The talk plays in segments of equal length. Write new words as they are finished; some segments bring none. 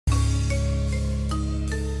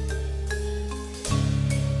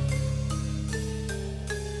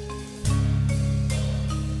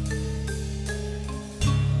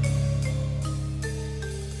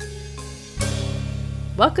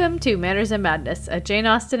Welcome to Manners and Madness, a Jane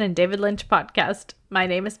Austen and David Lynch podcast. My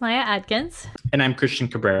name is Maya Adkins. And I'm Christian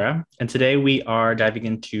Cabrera. And today we are diving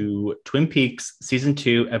into Twin Peaks Season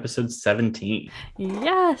 2, Episode 17.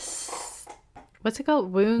 Yes. What's it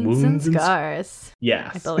called? Wounds and Scars.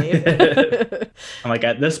 Yes. I believe. I'm like,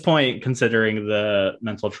 at this point, considering the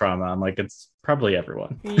mental trauma, I'm like, it's probably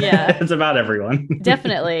everyone. Yeah. It's about everyone.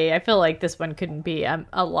 Definitely. I feel like this one couldn't be a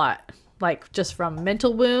lot. Like just from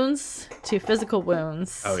mental wounds to physical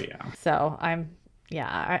wounds. Oh, yeah. So I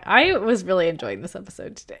was really enjoying this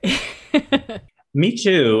episode today. Me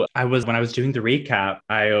too. When I was doing the recap,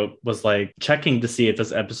 I was like checking to see if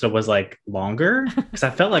this episode was like longer because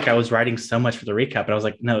I felt like I was writing so much for the recap, but I was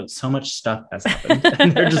like, no, so much stuff has happened.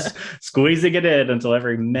 And they're just squeezing it in until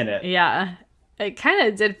every minute. Yeah. It kind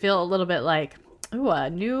of did feel a little bit like, ooh,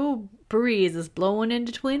 a new breeze is blowing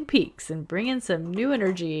into Twin Peaks and bringing some new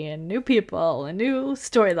energy and new people and new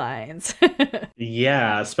storylines.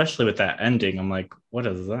 Yeah, especially with that ending. I'm like, what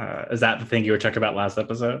is that? Is that the thing you were talking about last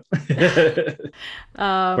episode?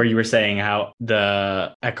 Where you were saying how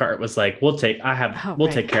the Eckhart was like, we'll take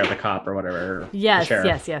care of the cop or whatever. Yes.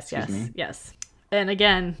 And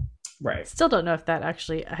again, right. Still don't know if that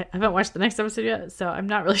actually, I haven't watched the next episode yet, so I'm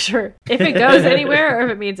not really sure if it goes anywhere or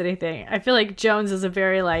if it means anything. I feel like Jones is a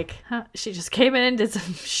very she just came in, did some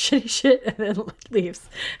shitty shit, and then leaves.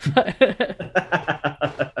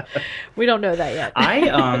 We don't know that yet.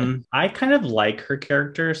 I kind of like her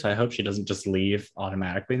character, so I hope she doesn't just leave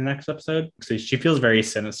automatically in the next episode. So she feels very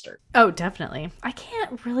sinister. Oh, definitely. I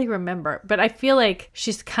can't really remember, but I feel like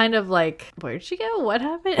she's kind of like, where'd she go? What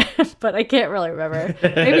happened? But I can't really remember.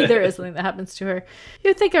 Maybe there is something that happens to her.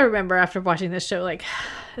 You'd think I remember after watching this show like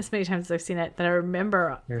as many times as I've seen it that I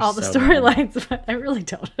remember all the storylines, but I really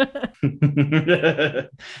don't.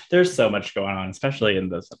 There's so much going on, especially in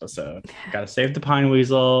this episode. We've got to save the Pine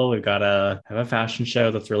Weasel. We've got to have a fashion show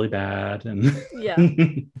that's really bad. And yeah.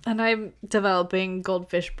 And I'm developing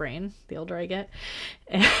goldfish brain the older I get.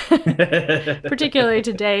 Particularly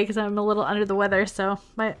today because I'm a little under the weather, so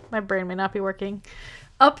my brain may not be working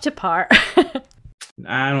up to par.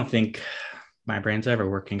 I don't think my brain's ever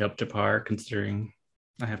working up to par, considering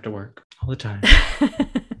I have to work all the time.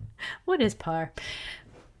 What is par?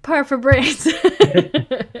 Par for brains.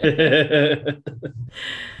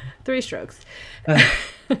 3 strokes.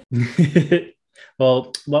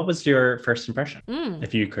 Well, what was your first impression,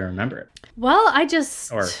 if you can remember it? Well, I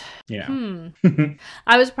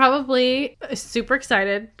was probably super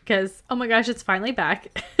excited because, oh my gosh, it's finally back.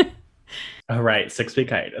 Oh, right. 6-week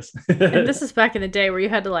hiatus. And this is back in the day where you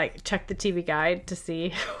had to check the TV guide to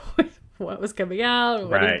see what was coming out,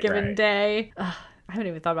 what a given day. Ugh, I haven't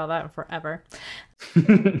even thought about that in forever.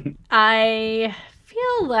 I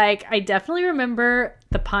feel like I definitely remember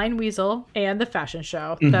the Pine Weasel and the fashion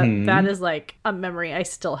show. That is a memory I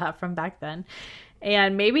still have from back then.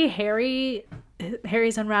 And maybe Harry's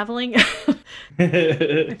unraveling.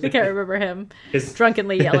 I think I remember him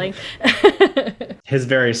drunkenly yelling. His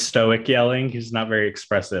very stoic yelling. He's not very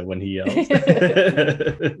expressive when he yells.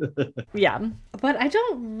 Yeah. But I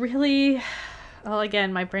don't really... Well,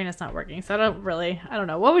 again, my brain is not working, so I don't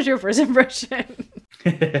know. What was your first impression?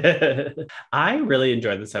 I really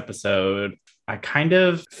enjoyed this episode. I kind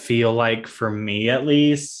of feel like, for me at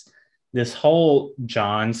least, this whole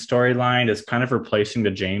John storyline is kind of replacing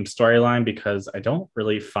the James storyline because I don't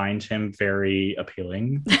really find him very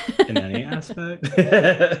appealing in any aspect.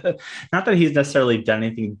 Not that he's necessarily done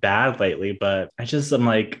anything bad lately, but I'm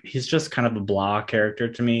like, he's just kind of a blah character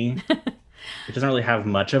to me. He doesn't really have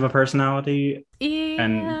much of a personality. Yeah.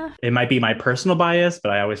 And it might be my personal bias,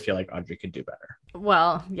 but I always feel like Audrey could do better.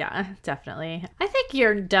 Well, yeah, definitely. I think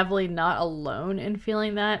you're definitely not alone in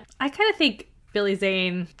feeling that. I kind of think Billy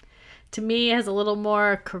Zane, to me, has a little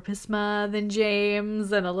more charisma than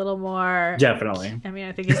James and a little more... Definitely. I mean,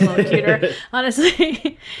 I think he's a little cuter,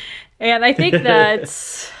 honestly. And I think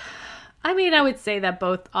that... I mean, I would say that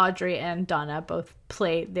both Audrey and Donna both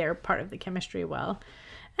play their part of the chemistry well.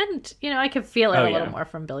 And, I could feel it a little more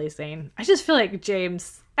from Billy Zane. I just feel like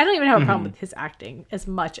James... I don't even have a problem with his acting as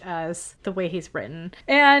much as the way he's written.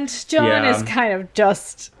 And John is kind of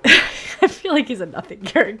just... I feel like he's a nothing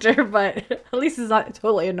character, but at least he's not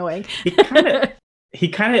totally annoying. He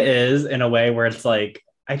kind of is, in a way where it's like,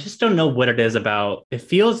 I just don't know what it is about. It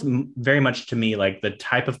feels very much to me like the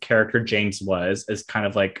type of character James was is kind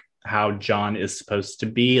of like how John is supposed to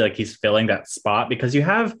be. Like he's filling that spot because you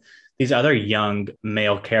have these other young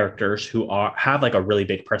male characters who have like a really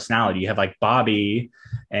big personality. You have like Bobby,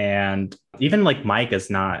 and even like Mike is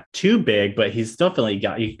not too big, but he's still feeling,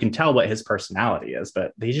 you can tell what his personality is,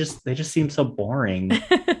 but they just seem so boring.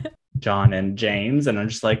 John and James, and I'm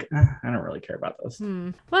just like, I don't really care about those.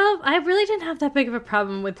 Well, I really didn't have that big of a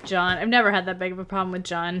problem with John. I've never had that big of a problem with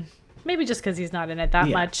John. Maybe just because he's not in it that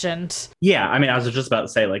much. And yeah, I mean, I was just about to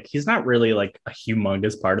say, like, he's not really like a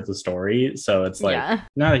humongous part of the story, so it's like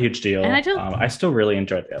not a huge deal. And I still really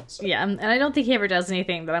enjoyed the episode. Yeah, and I don't think he ever does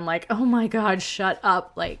anything that I'm like, oh my god, shut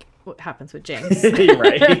up. Like what happens with James.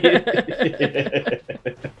 Right.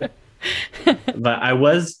 But I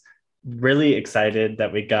was really excited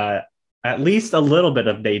that we got at least a little bit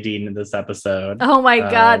of Nadine in this episode. Oh my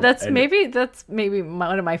god, that's maybe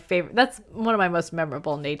one of my favorite. That's one of my most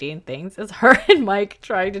memorable Nadine things is her and Mike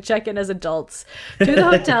trying to check in as adults to the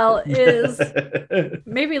hotel is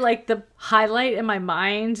maybe like the highlight in my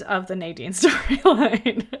mind of the Nadine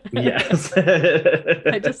storyline. Yes.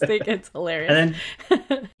 I just think it's hilarious. And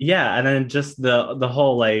then just the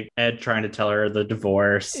whole like Ed trying to tell her the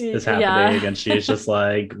divorce is happening and she's just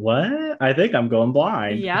like, what? I think I'm going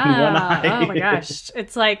blind. Yeah. Oh my gosh.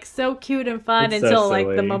 It's like so cute and fun until like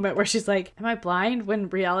the moment where she's like, am I blind? When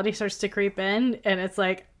reality starts to creep in and it's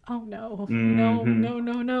like, oh no,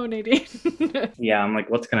 no, Nadine. Yeah, I'm like,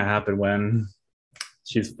 what's gonna happen when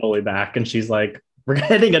she's fully back and she's like, we're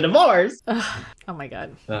getting a divorce. Oh my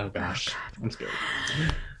god. Oh gosh. I'm scared.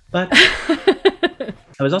 But I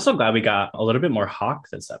was also glad we got a little bit more Hawk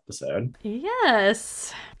this episode.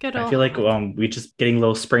 Yes. Good old I feel like we just getting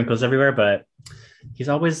little sprinkles everywhere, but he's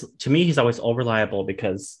always all reliable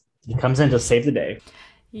because he comes in to save the day.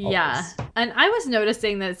 Yeah. Always. And I was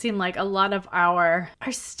noticing that it seemed like a lot of our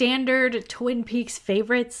standard Twin Peaks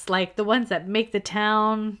favorites, like the ones that make the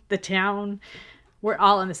town, were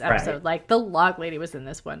all in this episode. Right. Like the log lady was in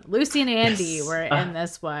this one. Lucy and Andy were in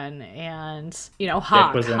this one. And,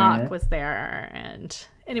 Hawk was there. And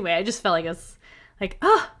anyway, I just felt like it was like,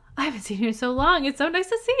 oh, I haven't seen you in so long. It's so nice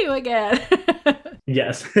to see you again.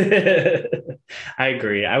 Yes. I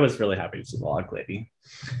agree. I was really happy to see the log lady.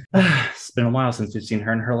 It's been a while since we've seen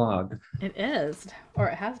her and her log. It is. Or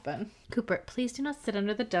it has been. Cooper, please do not sit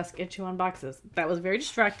under the desk and chew on boxes. That was very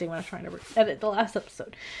distracting when I was trying to edit the last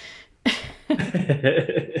episode.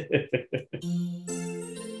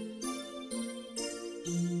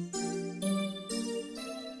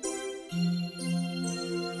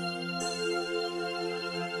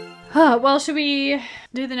 Well, should we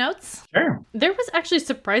do the notes? Sure. There was actually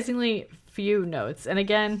surprisingly few notes. And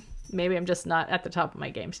again, maybe I'm just not at the top of my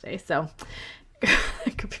game today. So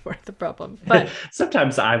that could be part of the problem. But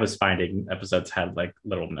sometimes I was finding episodes had like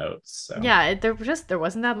little notes. So. Yeah, there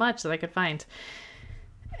wasn't that much that I could find.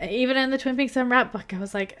 Even in the Twin Peaks Unwrapped book, I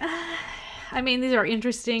was like, I mean, these are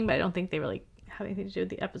interesting, but I don't think they really have anything to do with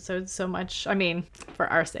the episodes so much. I mean, for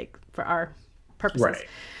our sake, for our purposes. Right.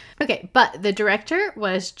 Okay, but the director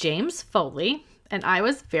was James Foley, and I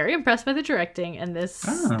was very impressed by the directing. And there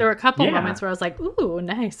were a couple moments where I was like, ooh,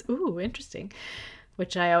 nice, ooh, interesting,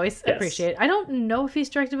 which I always appreciate. I don't know if he's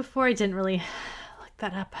directed before. I didn't really look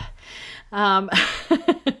that up. I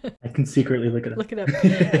can secretly look it up. Look it up.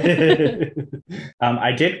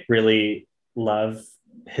 I did really love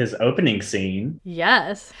his opening scene.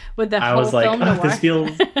 Yes, with the I whole was like, film noir. This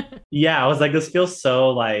feels. Yeah, I was like, this feels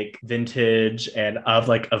so like vintage and of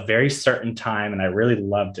like a very certain time, and I really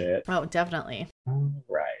loved it. Oh, definitely. All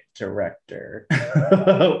right, director.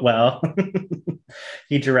 Well,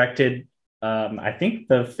 he directed, I think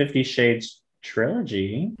the 50 Shades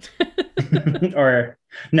trilogy, or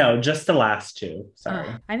no, just the last two. Sorry,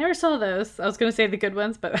 I never saw those. I was going to say the good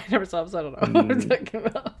ones, but I never saw them, so I don't know what I'm talking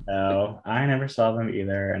about. No, I never saw them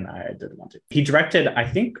either, and I didn't want to. He directed, I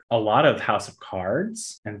think, a lot of House of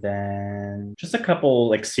Cards, and then just a couple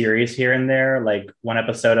like series here and there, like one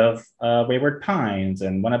episode of Wayward Pines,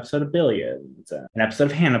 and one episode of Billions, and an episode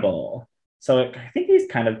of Hannibal. So I think he's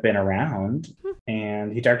kind of been around,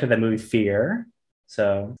 and he directed that movie Fear.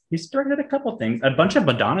 So he's directed a couple things, a bunch of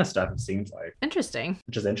Madonna stuff, it seems like. Interesting.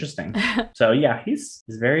 Which is interesting. So yeah, he's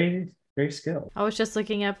very, very skilled. I was just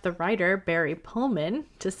looking up the writer, Barry Pullman,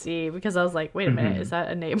 to see, because I was like, wait a minute, is that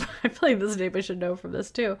a name? I feel like this name I should know from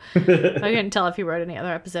this too. I couldn't tell if he wrote any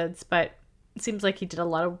other episodes, but it seems like he did a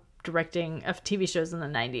lot of directing of TV shows in the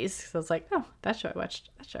 90s. So I was like, oh, that show I watched.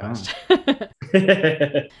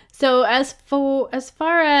 So as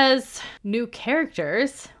far as new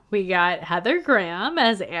characters, we got Heather Graham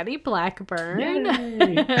as Annie Blackburn.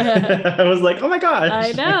 I was like, oh my gosh.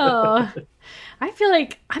 I know. I feel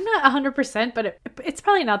like I'm not 100%, but it's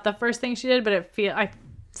probably not the first thing she did, but I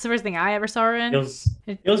It's the first thing I ever saw her in.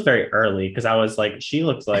 It was very early because I was like, she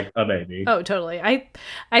looks like a baby. Oh, totally. I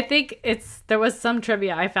think there was some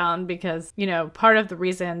trivia I found because, you know, part of the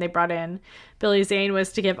reason they brought in Billy Zane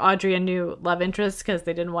was to give Audrey a new love interest because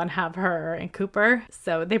they didn't want to have her and Cooper.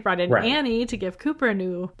 So they brought in Annie to give Cooper a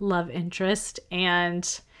new love interest. And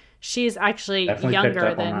she's actually Definitely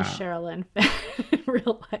younger than Sherilyn in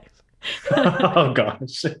real life. Oh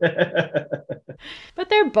gosh. But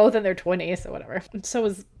they're both in their 20s, so whatever. So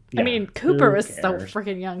was I mean, Cooper was so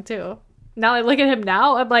freaking young too. Now I look at him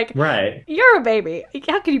now, I'm like, right, you're a baby.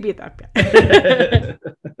 How can you be that guy?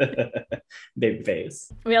 Baby face.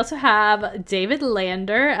 We also have David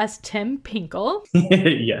Lander as Tim Pinkle.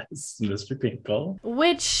 Yes, Mr. Pinkle.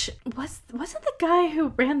 Which wasn't the guy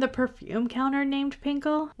who ran the perfume counter named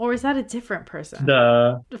Pinkle? Or is that a different person?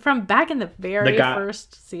 From back in the very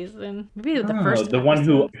first season. Maybe the first the episode.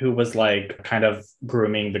 One who was like kind of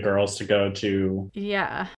grooming the girls to go to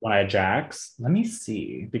One-Eyed Jack's. Let me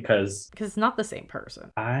see, because it's not the same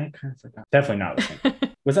person. I kind of forgot. Definitely not the same.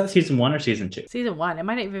 Was that season 1 or season 2? Season 1. It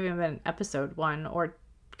might have even been episode 1 or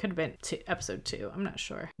could have been episode 2. I'm not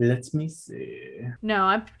sure. Let me see.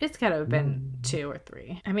 No, it's gotta have been 2 or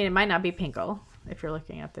 3. I mean, it might not be Pinkle if you're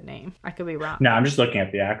looking at the name. I could be wrong. No, I'm just looking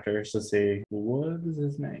at the actors to see what is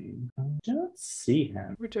his name. I don't see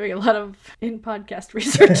him. We're doing a lot of in-podcast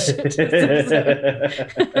research.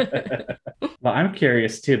 Well, I'm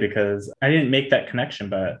curious too because I didn't make that connection,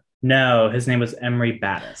 but no, his name was Emery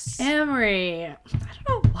Battis. Emery. I don't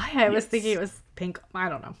know why I was thinking it was Pinkle. I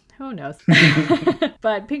don't know. Who knows?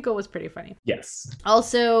 But Pinkle was pretty funny. Yes.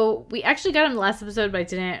 Also, we actually got him the last episode, but I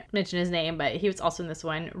didn't mention his name, but he was also in this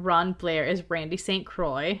one. Ron Blair is Randy St.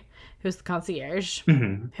 Croix, who's the concierge,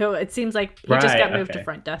 who it seems like he just got moved to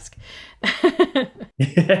front desk.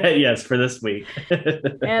 Yes, for this week.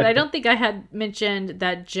 And I don't think I had mentioned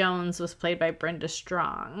that Jones was played by Brenda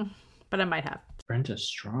Strong, but I might have. Brenda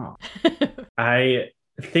Strong. I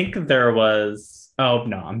think there was... Oh,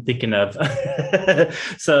 no, I'm thinking of... I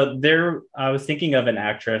was thinking of an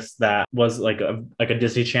actress that was like a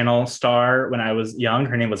Disney Channel star when I was young.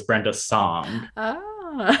 Her name was Brenda Song. Oh.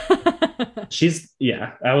 I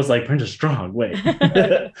was like, Brenda Strong, wait.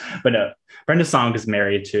 But no, Brenda Song is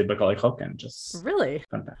married to Macaulay Culkin. Just really?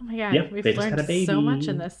 Fun fact. Oh my God, yep, we've learned so much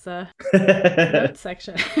in this note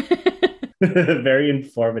section. Very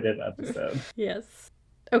informative episode. Yes.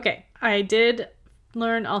 Okay, I did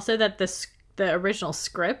learn also that the original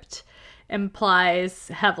script implies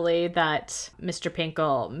heavily that Mr.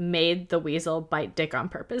 Pinkle made the weasel bite Dick on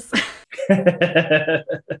purpose.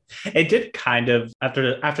 It did kind of,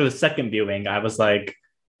 after the second viewing, I was like,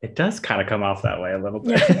 it does kind of come off that way a little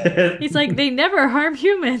bit. Yeah. He's like, they never harm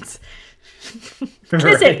humans.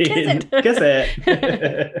 Kiss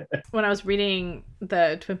it. When I was reading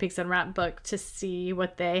the Twin Peaks Unwrapped book to see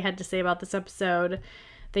what they had to say about this episode,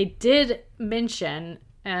 they did mention,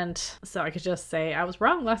 and so I could just say I was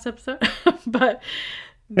wrong last episode, but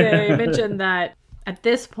they mentioned that at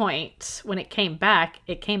this point, when it came back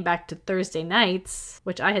to Thursday nights,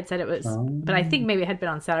 which I had said it was, but I think maybe it had been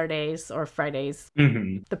on Saturdays or Fridays,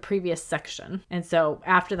 the previous section. And so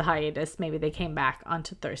after the hiatus, maybe they came back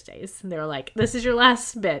onto Thursdays. And they were like, this is your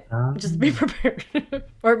last bit. Just be prepared.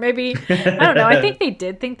 Or maybe, I don't know. I think they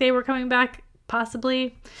did think they were coming back,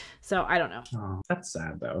 possibly. So I don't know. Oh, that's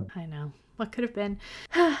sad, though. I know. What could have been?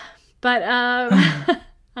 But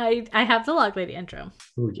I have the Log Lady intro.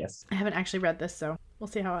 Oh, yes. I haven't actually read this, so we'll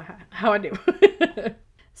see how I do.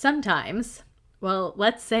 Sometimes, well,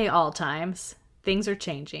 let's say all times, things are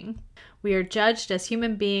changing. We are judged as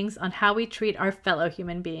human beings on how we treat our fellow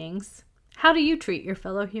human beings. How do you treat your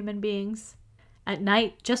fellow human beings? At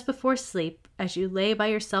night, just before sleep, as you lay by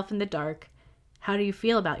yourself in the dark, how do you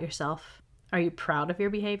feel about yourself? Are you proud of your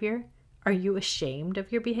behavior? Are you ashamed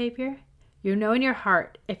of your behavior? You know in your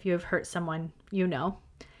heart if you have hurt someone, you know.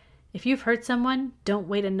 If you've hurt someone, don't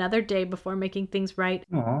wait another day before making things right.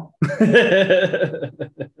 Aww.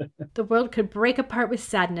 The world could break apart with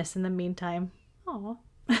sadness in the meantime. Aw.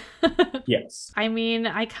 Yes. I mean,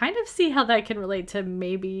 I kind of see how that can relate to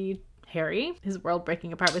maybe Harry, his world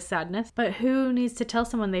breaking apart with sadness. But who needs to tell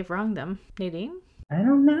someone they've wronged them? Nadine? I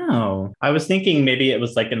don't know. I was thinking maybe it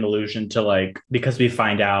was like an allusion to like, because we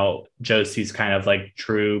find out Josie's kind of like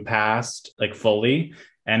true past, like fully.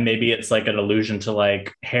 And maybe it's like an allusion to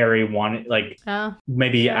like Harry wanting, like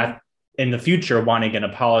in the future wanting an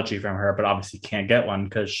apology from her, but obviously can't get one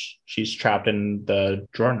because she's trapped in the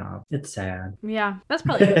doorknob. It's sad. Yeah, that's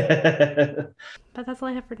probably it. But that's all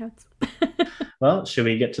I have for notes. Well, should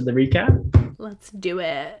we get to the recap? Let's do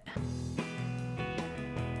it.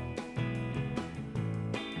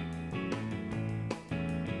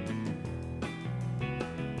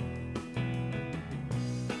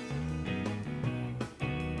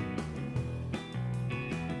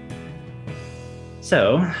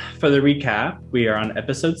 So, for the recap, we are on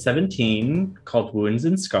episode 17 called Wounds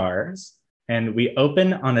and Scars. And we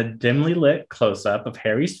open on a dimly lit close up of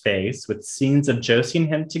Harry's face with scenes of Josie and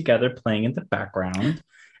him together playing in the background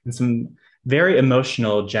and some very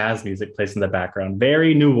emotional jazz music plays in the background.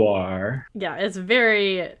 Very noir. Yeah, it's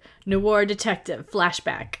very noir detective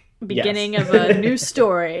flashback. Beginning of a new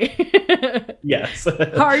story. Yes.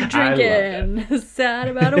 Hard drinking. Sad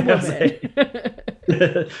about a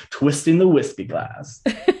woman. Twisting the whiskey glass.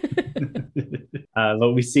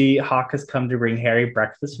 But we see Hawk has come to bring Harry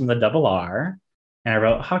breakfast from the Double R. And I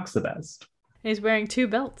wrote, Hawk's the best. He's wearing 2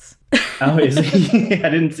 belts. Oh, is he? I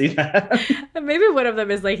didn't see that. Maybe one of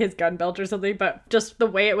them is like his gun belt or something, but just the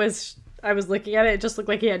way it was, I was looking at it, it just looked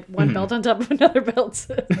like he had one belt on top of another belt.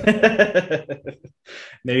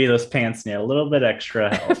 Maybe those pants need a little bit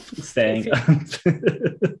extra help staying up.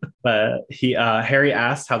 But Harry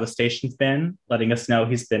asks how the station's been, letting us know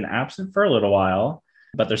he's been absent for a little while,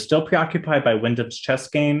 but they're still preoccupied by Wyndham's chess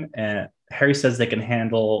game, and Harry says they can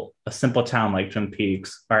handle a simple town like Twin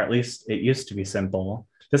Peaks, or at least it used to be simple.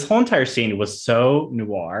 This whole entire scene was so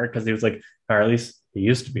noir because he was like, or at least it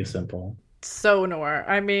used to be simple. So noir.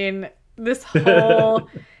 I mean, this whole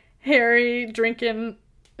Harry drinking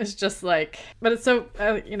is just like, but it's so,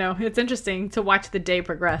 it's interesting to watch the day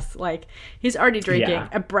progress. Like, he's already drinking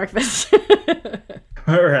at breakfast.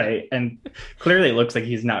 All right. And clearly it looks like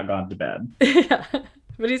he's not gone to bed. Yeah.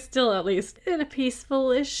 But he's still at least in a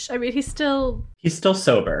peaceful-ish. I mean, he's still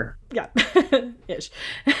sober. Yeah. Ish.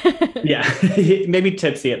 Yeah. Maybe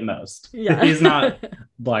tipsy at most. Yeah. He's not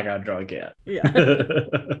blackout drunk yet. Yeah.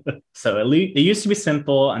 So at least it used to be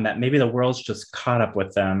simple, and that maybe the world's just caught up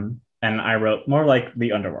with them. And I wrote more like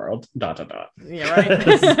the underworld, ... Yeah, right.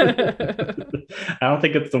 I don't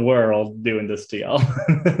think it's the world doing this to y'all.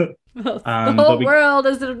 Well, the whole world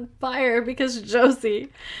is on fire because Josie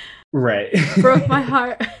broke my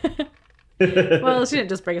heart. Well, she didn't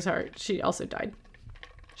just break his heart. She also died.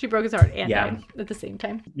 She broke his heart and died at the same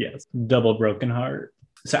time. Yes. Double broken heart.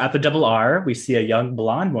 So at the Double R, we see a young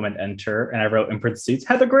blonde woman enter, and I wrote in parentheses,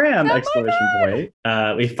 Heather Graham! !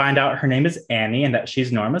 We find out her name is Annie and that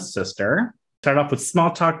she's Norma's sister. Start off with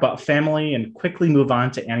small talk about family and quickly move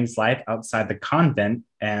on to Annie's life outside the convent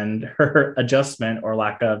and her adjustment or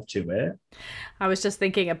lack of to it. I was just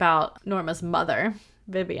thinking about Norma's mother,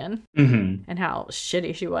 Vivian, and how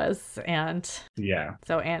shitty she was. And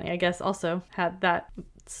so Annie, I guess, also had that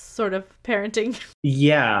sort of parenting.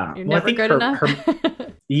 Yeah. You're never good enough.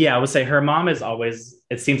 I would say her mom is always,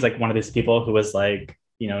 it seems like one of these people who was like,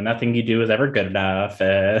 nothing you do is ever good enough.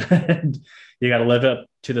 And you got to live up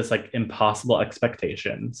to this like impossible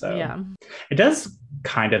expectation. So it does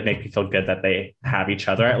kind of make me feel good that they have each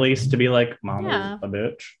other, at least, to be like, mom is a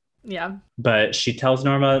bitch. Yeah. But she tells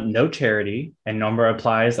Norma no charity, and Norma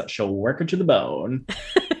replies that she'll work her to the bone.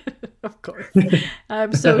 Of course.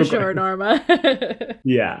 I'm so sure, Norma.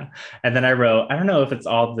 Yeah. And then I wrote, I don't know if it's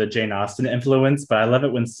all the Jane Austen influence, but I love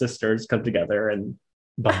it when sisters come together and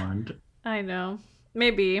bond. I know.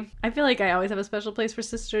 Maybe. I feel like I always have a special place for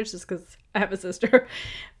sisters just because I have a sister.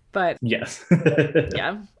 But yes.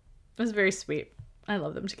 Yeah. It was very sweet. I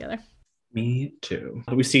love them together. Me too.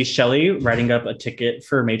 We see Shelley writing up a ticket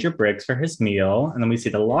for Major Briggs for his meal. And then we see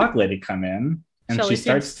the log lady come in. And Shelley she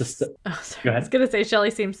starts to... Go ahead. I was going to say,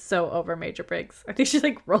 Shelley seems so over Major Briggs. I think she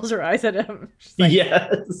like rolls her eyes at him. She's like,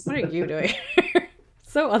 yes. What are you doing?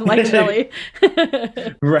 So unlike Shelley.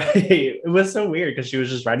 Right. It was so weird because she was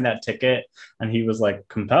just writing that ticket and he was like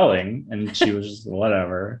compelling and she was just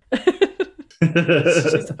whatever.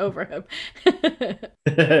 She's over him.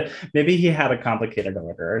 Maybe he had a complicated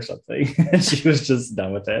order or something. She was just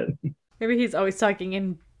done with it. Maybe he's always talking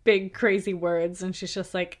in big crazy words and she's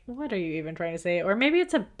just like, what are you even trying to say? Or maybe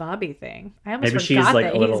it's a Bobby thing. I almost forgot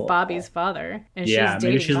that he's Bobby's father and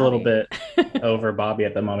maybe she's a little bit over Bobby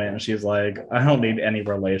at the moment and she's like, I don't need any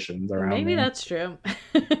relations around me. That's true.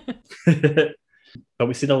 But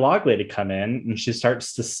we see the log lady come in and she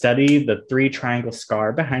starts to study the 3 triangle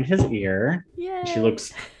scar behind his ear. Yay. She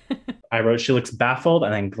looks baffled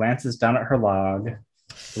and then glances down at her log.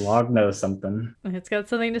 The log knows something. It's got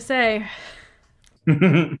something to say.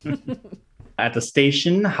 At the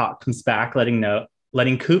station, Hawk comes back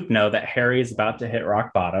letting Coop know that Harry is about to hit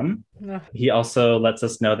rock bottom. He also lets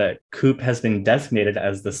us know that Coop has been designated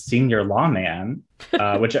as the senior lawman,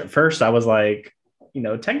 which at first I was like,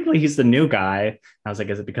 technically he's the new guy. I was like,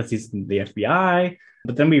 is it because he's in the FBI?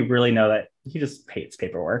 But then we really know that he just hates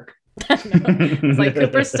paperwork. It's like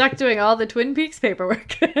Cooper's stuck doing all the Twin Peaks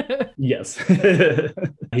paperwork. Yes.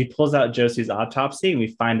 He pulls out Josie's autopsy and we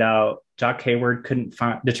find out Jock Hayward couldn't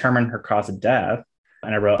determine her cause of death.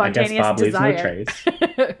 And I wrote, I guess Spontaneous Bob leaves no desire.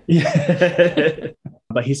 trace. Yeah.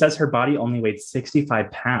 But he says her body only weighed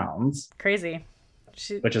 65 pounds, Crazy.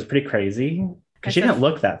 which is pretty crazy because That's she a- didn't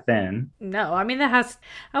look that thin. No, I mean, I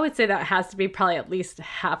would say that has to be probably at least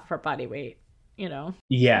half of her body weight,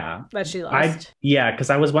 Yeah. that she lost. Because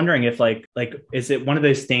I was wondering if like is it one of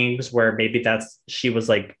those things where maybe she was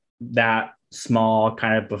like that small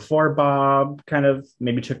kind of before Bob kind of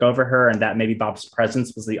maybe took over her, and that maybe Bob's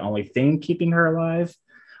presence was the only thing keeping her alive,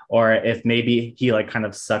 or if maybe he like kind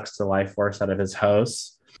of sucks the life force out of his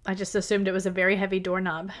hosts. I just assumed it was a very heavy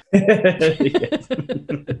doorknob. Yes.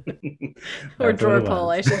 Or That's drawer what it pull,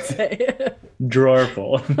 was. I should say. Drawer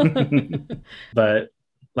full. But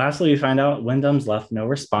lastly, we find out Wyndham's left no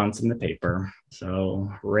response in the paper.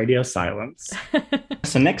 So radio silence.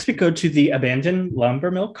 So next we go to the abandoned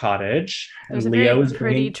lumber mill cottage. There's And a Leo very is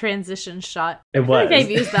pretty bringing... transition shot. It I feel was. like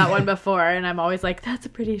I've used that one before, and I'm always like, that's a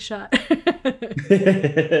pretty shot.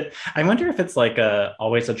 I wonder if it's like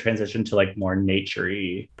always a transition to like more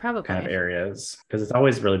naturey Probably. kind of areas, because it's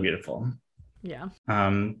always really beautiful. Yeah.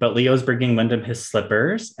 But Leo's bringing Wyndham his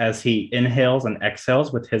slippers as he inhales and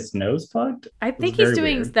exhales with his nose plugged. I think he's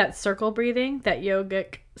doing that circle breathing, that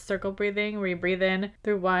yogic circle breathing, where you breathe in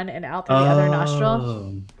through one and out through the other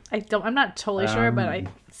nostril. I'm not totally sure, but it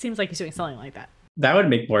seems like he's doing something like that. That would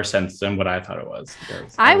make more sense than what I thought it was.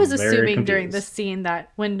 I was very assuming during confused. this scene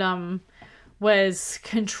that Wyndham was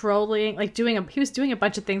controlling, like he was doing a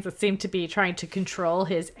bunch of things that seemed to be trying to control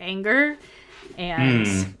his anger.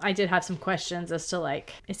 And I did have some questions as to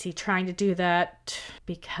like, is he trying to do that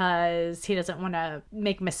because he doesn't want to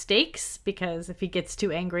make mistakes? Because if he gets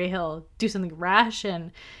too angry, he'll do something rash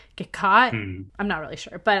and get caught. I'm not really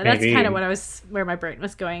sure, but that's kind of where my brain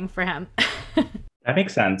was going for him. That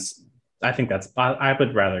makes sense. I think I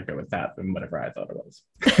would rather go with that than whatever I thought it was.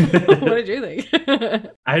 What did you think?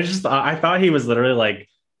 I thought he was literally like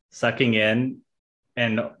sucking in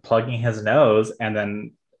and plugging his nose and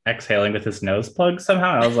then exhaling with his nose plug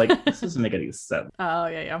somehow. I was like, this doesn't make any sense. Oh,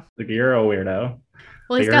 yeah. Like, you're a weirdo.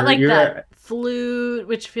 Well, he's got like that flute,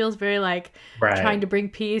 which feels very like trying to bring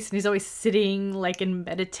peace. And he's always sitting like in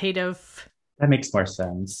meditative. That makes more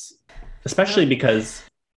sense. Especially because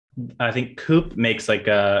I think Coop makes like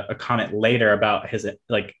a comment later about his,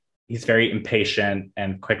 like, he's very impatient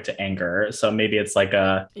and quick to anger. So maybe it's like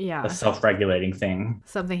a self-regulating thing.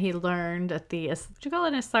 Something he learned at the, would you call it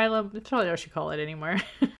an asylum? It's probably what you call it anymore.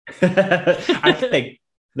 I think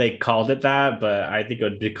they called it that, but I think it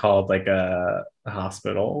would be called like a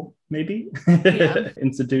hospital, maybe.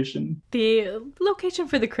 Institution. The location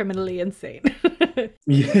for the criminally insane.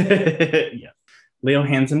 Yeah. Leo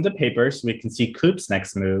hands him the paper so we can see Coop's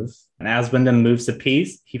next move. And as Wyndham moves a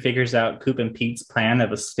piece, he figures out Coop and Pete's plan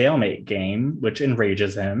of a stalemate game, which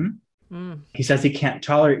enrages him. He says he can't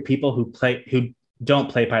tolerate people who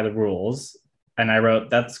don't play by the rules. And I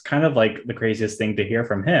wrote, that's kind of like the craziest thing to hear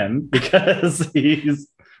from him, because he's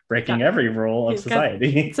breaking every rule of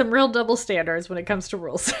society. Some real double standards when it comes to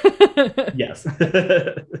rules. Yes.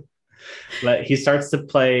 But he starts to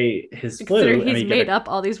play his flute. He's made up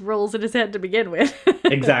all these rules in his head to begin with.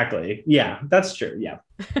 Exactly. Yeah, that's true. Yeah.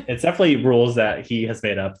 It's definitely rules that he has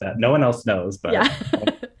made up that no one else knows. But yeah.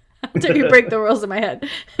 Until you break the rules in my head.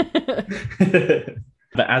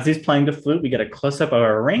 But as he's playing the flute, we get a close-up of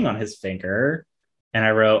a ring on his finger. And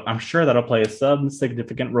I wrote, I'm sure that'll play some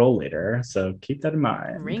significant role later. So keep that in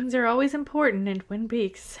mind. Rings are always important in Twin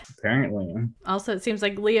Peaks. Apparently. Also, it seems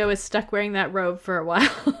like Leo is stuck wearing that robe for a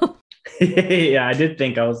while. Yeah, I did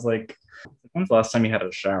think, I was like, when's the last time you had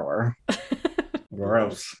a shower?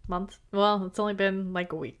 Gross. Month. Well, it's only been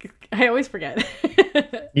like a week. I always forget.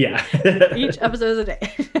 Yeah. Each episode is a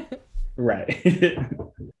day. Right.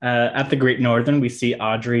 At the Great Northern, we see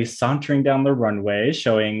Audrey sauntering down the runway,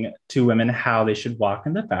 showing two women how they should walk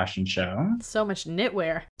in the fashion show. So much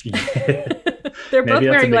knitwear. Yeah. They're both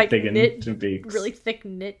wearing like really thick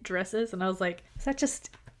knit dresses, and I was like, is that just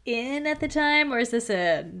in at the time, or is this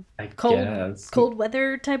a cold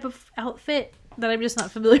weather type of outfit that I'm just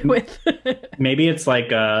not familiar with? Maybe it's like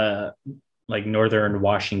Northern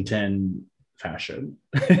Washington fashion.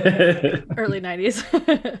 Early 90s.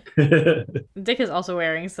 Dick is also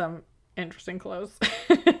wearing some interesting clothes.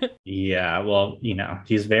 Yeah, well,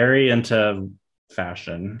 he's very into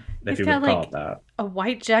fashion, if you would call it that. A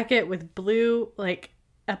white jacket with blue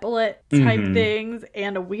epaulette type things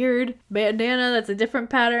and a weird bandana that's a different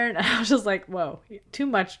pattern. I was just like, whoa, too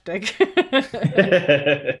much, Dick.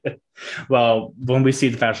 Well, when we see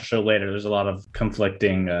the fashion show later, there's a lot of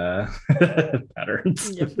conflicting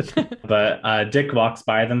patterns. But Dick walks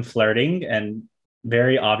by them flirting and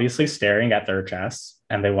very obviously staring at their chests,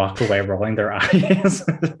 and they walk away rolling their eyes.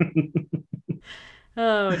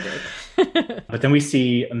 Oh, Dick. But then we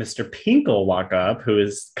see Mr. Pinkle walk up, who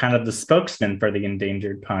is kind of the spokesman for the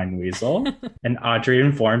endangered pine weasel. And Audrey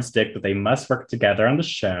informs Dick that they must work together on the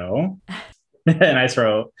show. And I just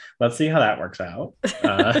wrote, let's see how that works out.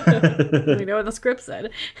 We know what the script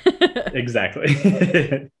said.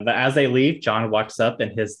 Exactly. But as they leave, John walks up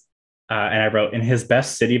in his, and I wrote, in his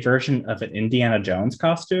best city version of an Indiana Jones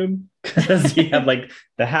costume. Because he had like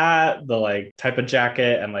the hat, the like type of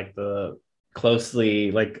jacket, and like the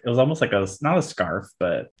closely, like it was almost like not a scarf,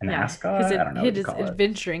 but an ascot. I don't know what his to call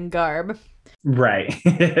adventuring garb. Right.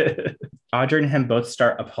 Audrey and him both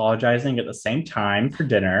start apologizing at the same time for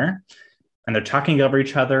dinner. And they're talking over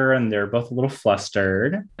each other and they're both a little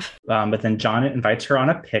flustered. But then John invites her on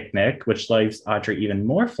a picnic, which leaves Audrey even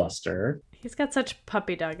more flustered. He's got such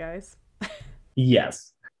puppy dog eyes.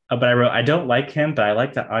 Yes. But I wrote, I don't like him, but I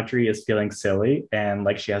like that Audrey is feeling silly and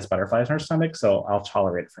like she has butterflies in her stomach. So I'll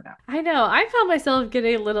tolerate it for now. I know. I found myself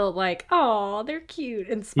getting a little like, oh, they're cute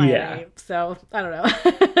and smiley. Yeah. So I don't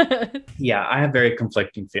know. Yeah, I have very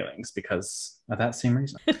conflicting feelings because of that same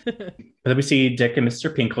reason. But then we see Dick and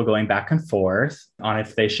Mr. Pinkle going back and forth on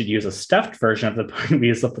if they should use a stuffed version of the pine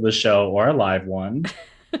weasel for the show or a live one.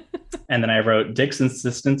 And then I wrote, Dick's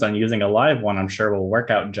insistence on using a live one, I'm sure will work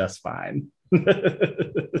out just fine.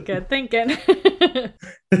 Good thinking.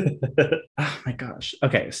 Oh my gosh.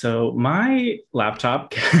 Okay, so my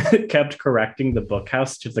laptop kept correcting the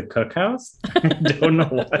bookhouse to the cookhouse. I don't know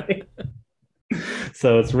why.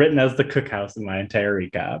 So it's written as the cookhouse in my entire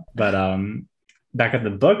recap. But back at the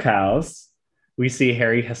bookhouse, we see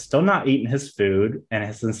Harry has still not eaten his food and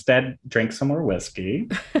has instead drank some more whiskey.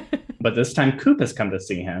 But this time Coop has come to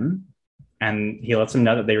see him. And he lets him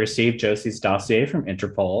know that they received Josie's dossier from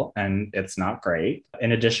Interpol, and it's not great.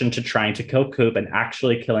 In addition to trying to kill Coop and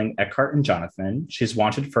actually killing Eckhart and Jonathan, she's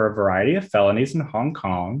wanted for a variety of felonies in Hong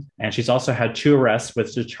Kong, and she's also had 2 arrests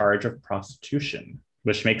with the charge of prostitution,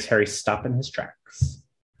 which makes Harry stop in his tracks.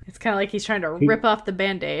 It's kind of like he's trying to rip off the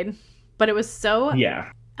Band-Aid, but it was so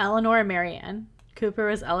Eleanor and Marianne. Cooper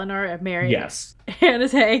was Eleanor and Mary. Yes. Anne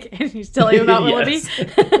is Hank, and he's telling him about Willoughby.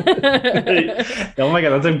 Oh my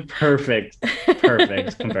god, that's a perfect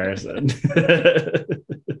comparison.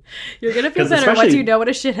 You're gonna feel better once you know what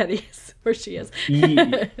a shithead he is, or she is.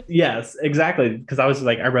 Yes, exactly. Because I was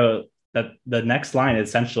like, I wrote that the next line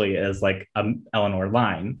essentially is like an Eleanor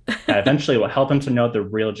line that eventually will help him to know the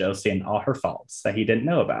real Josie and all her faults that he didn't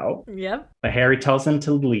know about. Yep. But Harry tells him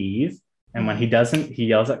to leave, and when he doesn't, he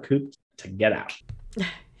yells at Coop to get out.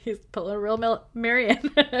 He's pulling a real Marianne.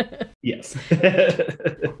 Yes.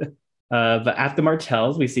 But at the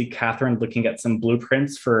Martells, we see Catherine looking at some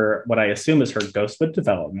blueprints for what I assume is her Ghostwood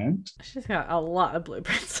development. She's got a lot of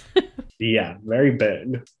blueprints. Yeah, very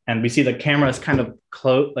big. And we see the camera is kind of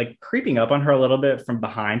creeping up on her a little bit from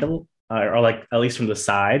behind, or like at least from the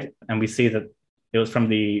side. And we see that it was from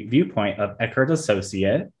the viewpoint of Eckhart's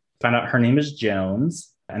associate. Found out her name is Jones,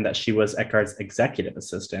 and that she was Eckhart's executive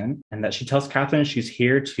assistant, and that she tells Catherine she's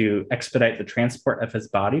here to expedite the transport of his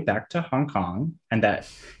body back to Hong Kong, and that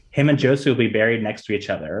him and Josie will be buried next to each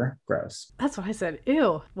other. Gross. That's what I said.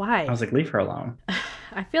 Ew. Why? I was like, leave her alone.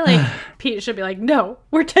 I feel like Pete should be like, no,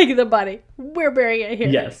 we're taking the body. We're burying it here.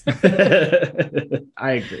 Yes.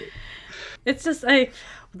 I agree. It's just like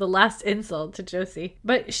the last insult to Josie.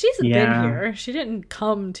 But she's been here. She didn't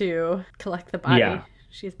come to collect the body. Yeah.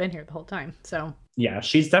 She's been here the whole time. So yeah,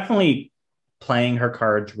 she's definitely playing her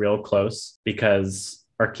cards real close because,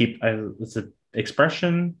 or it's an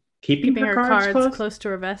expression, keeping her cards close to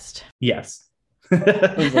her vest. Yes.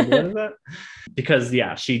 I was like, what is that? Because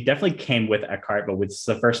yeah, she definitely came with Eckhart, but it's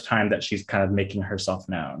the first time that she's kind of making herself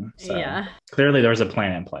known. So yeah, clearly there was a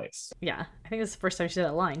plan in place. Yeah, I think it's the first time she said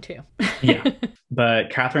that line too. Yeah, but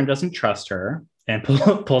Catherine doesn't trust her and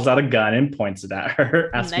pulls out a gun and points it at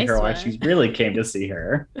her, asking her why she really came to see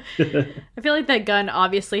her. I feel like that gun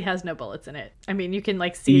obviously has no bullets in it. I mean, you can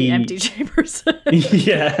like see the empty chambers.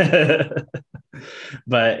 Yeah.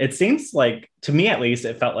 But it seems like, to me at least,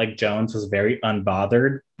 it felt like Jones was very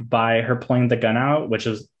unbothered by her pulling the gun out, which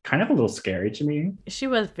was kind of a little scary to me. She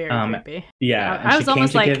was very creepy. Yeah. I was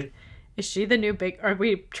almost like, is she the new big, are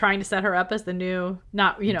we trying to set her up as the new,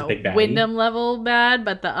 not, Wyndham level bad,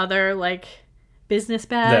 but the other like business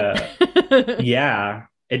bad? Yeah,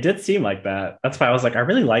 it did seem like that. That's why I was like, I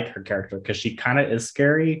really like her character because she kind of is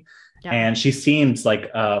scary. Yeah. And she seems like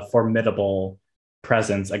a formidable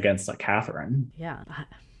presence against Catherine. Yeah.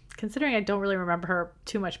 Considering I don't really remember her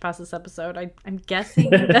too much past this episode, I'm guessing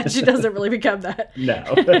that she doesn't really become that. No.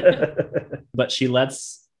 But she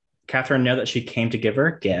lets Catherine know that she came to give her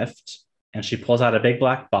a gift. and she pulls out a big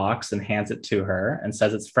black box and hands it to her and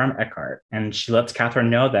says it's from Eckhart. And she lets Catherine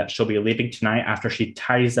know that she'll be leaving tonight after she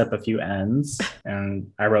tidies up a few ends. And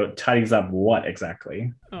I wrote, tidies up what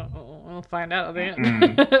exactly? Oh, we'll find out at the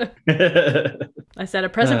end. I said, a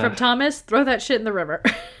present from Thomas, throw that shit in the river.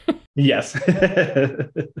 Yes.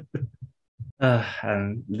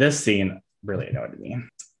 And this scene really annoyed me.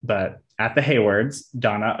 But at the Haywards,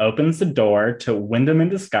 Donna opens the door to Wyndham in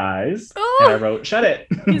disguise. Oh, and I wrote, shut it.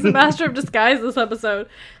 He's a master of disguise this episode.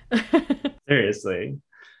 Seriously.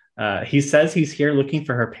 He says he's here looking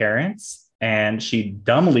for her parents, and she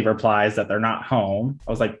dumbly replies that they're not home.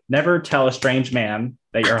 I was like, never tell a strange man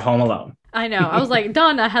that you're home alone. I know. I was like,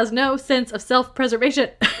 Donna has no sense of self-preservation.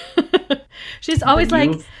 She's always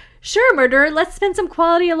like, sure, murderer, let's spend some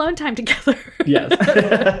quality alone time together. Yes.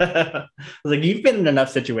 I was like, you've been in enough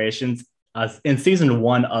situations in season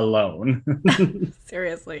 1 alone.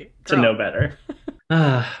 Seriously. To know better.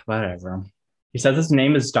 Whatever. He says his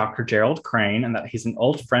name is Dr. Gerald Crane and that he's an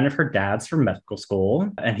old friend of her dad's from medical school.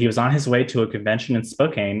 And he was on his way to a convention in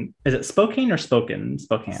Spokane. Is it Spokane or Spokane?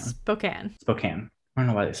 Spokane. I don't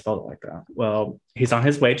know why they spelled it like that. Well, he's on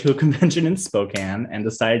his way to a convention in Spokane and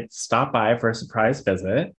decides to stop by for a surprise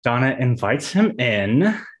visit. Donna invites him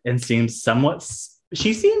in and seems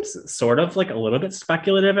she seems sort of like a little bit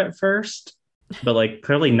speculative at first, but like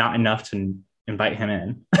clearly not enough to invite him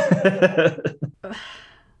in.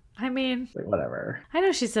 I mean, like, whatever. I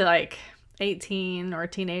know she's like 18 or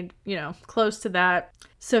teenage, close to that.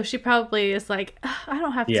 So she probably is like, I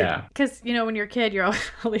don't have to. Because, when you're a kid, you're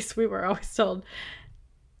always, at least we were always told,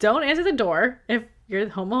 don't answer the door if you're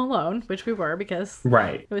home alone, which we were because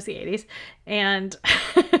it was the 80s. And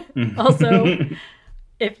also,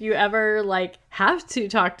 if you ever have to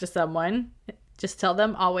talk to someone, just tell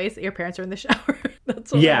them always that your parents are in the shower.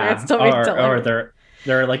 That's what my parents told me to tell or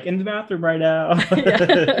they're like in the bathroom right now.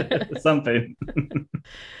 Something.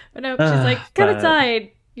 But no, she's like, come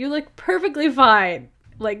inside. You look perfectly fine.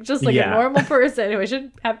 Just like a normal person who I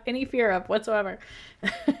shouldn't have any fear of whatsoever.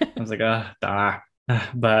 I was like, Donna.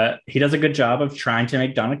 But he does a good job of trying to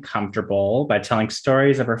make Donna comfortable by telling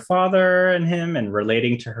stories of her father and him and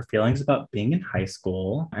relating to her feelings about being in high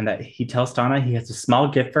school. And that he tells Donna he has a small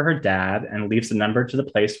gift for her dad and leaves a number to the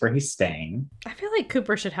place where he's staying. I feel like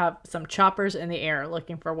Cooper should have some choppers in the air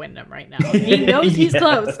looking for Wyndham right now. He knows he's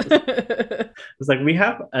close. It's like we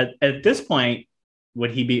have, at this point,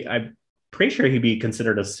 would he be... pretty sure he'd be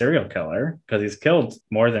considered a serial killer because he's killed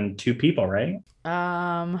more than 2 people, right?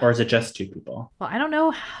 Or is it just 2 people? Well, I don't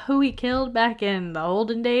know who he killed back in the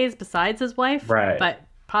olden days besides his wife, but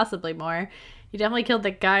possibly more. He definitely killed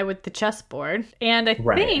the guy with the chessboard. And I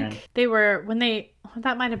think they were,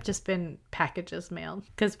 that might have just been packages mailed.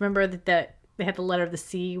 Because remember that they had the letter of the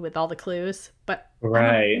sea with all the clues, but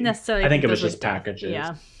I don't necessarily think it was just packages.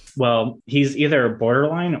 Yeah. Well, he's either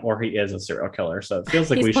borderline or he is a serial killer. So it feels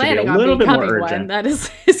like we should be a little bit more urgent. One. That is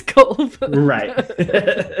his goal. Right.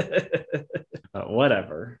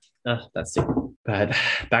 Whatever. That's it. But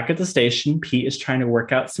back at the station, Pete is trying to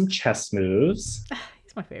work out some chess moves.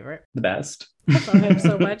 He's my favorite. The best. I love him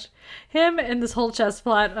so much. Him and this whole chess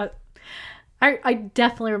plot. I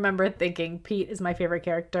definitely remember thinking Pete is my favorite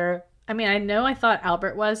character. I mean, I thought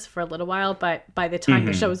Albert was for a little while, but by the time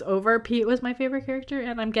the show was over, Pete was my favorite character,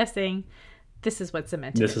 and I'm guessing this is what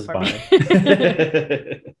cemented it for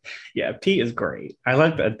me. Yeah, Pete is great. I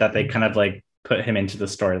like that they kind of put him into the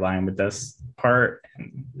storyline with this part,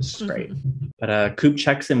 and it's just great. But Coop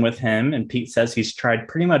checks in with him, and Pete says he's tried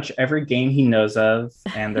pretty much every game he knows of,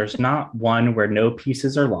 and there's not one where no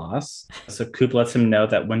pieces are lost. So Coop lets him know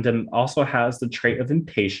that Wyndham also has the trait of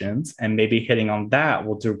impatience, and maybe hitting on that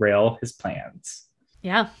will derail his plans.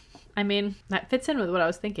 Yeah, I mean, that fits in with what I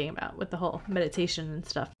was thinking about with the whole meditation and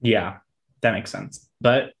stuff. Yeah, that makes sense.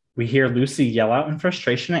 But we hear Lucy yell out in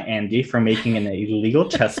frustration at Andy for making an illegal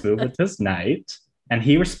chess move with his knight, and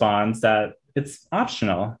he responds that it's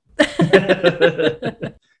optional.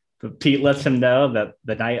 But Pete lets him know that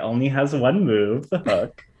the knight only has one move, the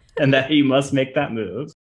hook, and that he must make that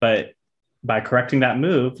move. But by correcting that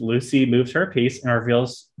move, Lucy moves her piece and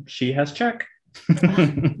reveals she has check.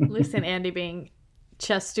 Lucy and Andy being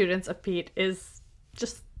chess students of Pete is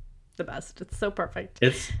just the best. It's so perfect.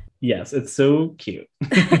 It's so cute.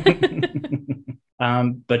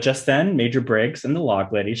 But just then, Major Briggs and the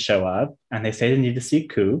log lady show up, and they say they need to see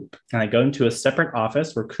Coop. And they go into a separate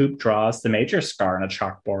office where Coop draws the Major's scar on a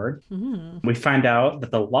chalkboard. We find out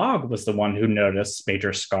that the log was the one who noticed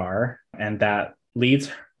Major's scar, and that leads...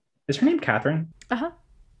 Is her name Catherine? Oh,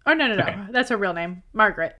 no. Okay. That's her real name.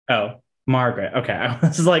 Margaret. Oh, Margaret. Okay. I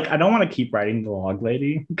was like, I don't want to keep writing the log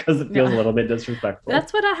lady because it feels a little bit disrespectful.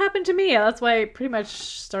 That's what happened to me. That's why I pretty much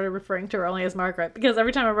started referring to her only as Margaret, because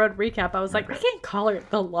every time I wrote recap, I was like, I can't call her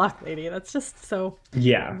the log lady. That's just so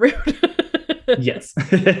rude. Yes.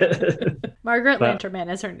 Margaret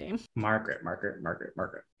Lanterman is her name. Margaret.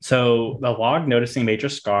 So the log, noticing Major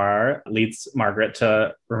Scar, leads Margaret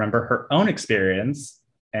to remember her own experience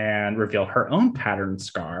and reveal her own pattern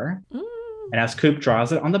scar. And as Coop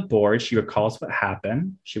draws it on the board, she recalls what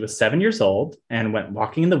happened. She was 7 years old and went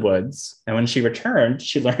walking in the woods. And when she returned,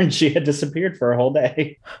 she learned she had disappeared for a whole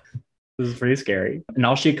day. This is pretty scary. And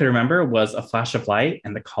all she could remember was a flash of light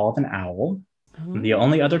and the call of an owl. The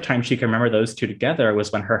only other time she can remember those two together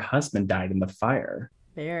was when her husband died in the fire.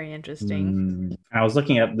 Very interesting. I was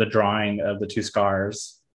looking at the drawing of the two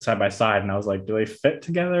scars side by side, and I was like, do they fit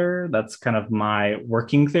together? That's kind of my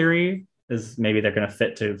working theory, is maybe they're going to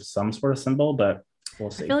fit to some sort of symbol, but we'll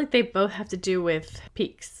see. I feel like they both have to do with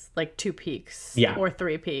peaks, like 2 peaks or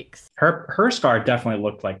 3 peaks. Her scar definitely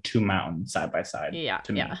looked like 2 mountains side by side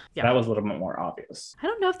to me. Yeah. That was a little bit more obvious. I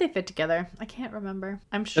don't know if they fit together. I can't remember.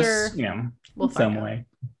 I'm sure we'll find some way.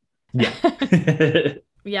 Yeah.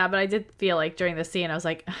 Yeah, but I did feel like during the scene, I was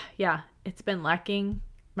like, yeah, it's been lacking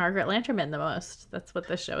Margaret Lanterman the most. That's what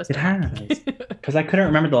this show is doing. It has. Because I couldn't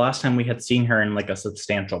remember the last time we had seen her in like a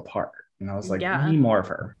substantial part. And I was like, we need more of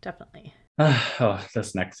her. Definitely.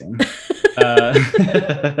 This next scene. It's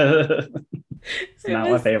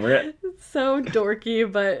not my favorite. It's so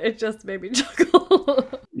dorky, but it just made me chuckle.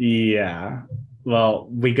 Yeah. Well,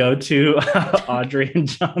 we go to Audrey and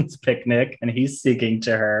John's picnic, and he's speaking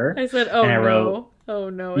to her. I said, "Oh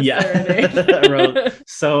no!" I wrote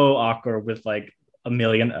so awkward with like a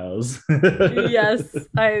million O's. Yes,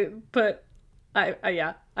 I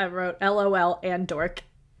wrote LOL and dork.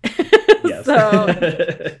 Yes. So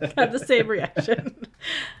I have the same reaction.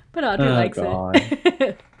 But Audrey likes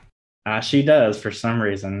it. She does for some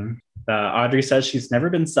reason. Audrey says she's never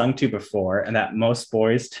been sung to before and that most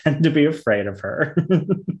boys tend to be afraid of her.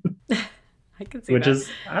 I can see Which is,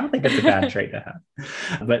 I don't think it's a bad trait to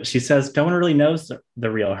have. But she says no one really knows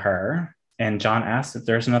the real her. And John asks if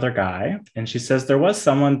there's another guy. And she says there was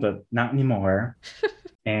someone, but not anymore.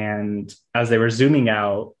 And as they were zooming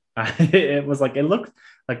out, it looked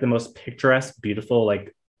like the most picturesque, beautiful,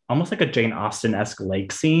 like almost like a Jane Austen-esque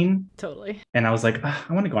lake scene. Totally. And I was like, I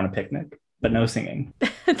want to go on a picnic, but no singing.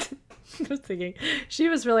 No singing. She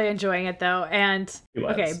was really enjoying it though. And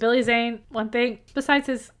okay, Billy Zane, one thing, besides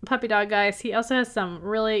his puppy dog guys, he also has some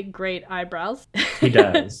really great eyebrows. He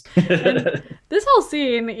does. This whole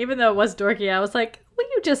scene, even though it was dorky, I was like, will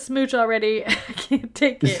you just smooch already? I can't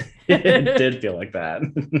take it. It did feel like that.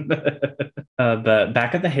 But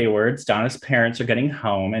back at the Haywards, Donna's parents are getting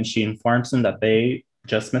home and she informs them that they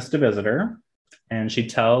just missed a visitor. And she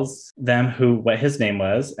tells them what his name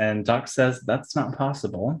was. And Doc says that's not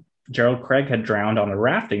possible. Gerald Craig had drowned on a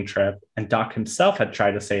rafting trip, and Doc himself had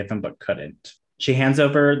tried to save him but couldn't. She hands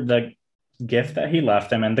over the gift that he left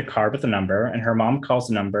him and the card with the number, and her mom calls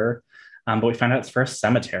the number, but we find out it's for a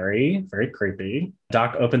cemetery. Very creepy.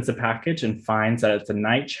 Doc opens the package and finds that it's a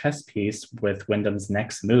night chess piece with Wyndham's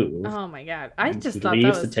next move. Oh my god! I just he thought leaves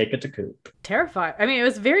that was to take it to Coop. Terrifying. I mean, it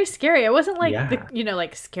was very scary. It wasn't like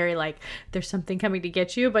like scary, like there's something coming to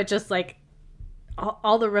get you, but just like.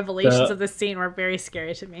 All the revelations of this scene were very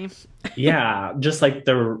scary to me. Yeah, just like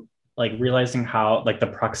realizing how like the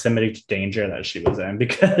proximity to danger that she was in,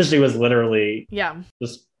 because she was literally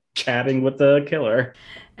just chatting with the killer.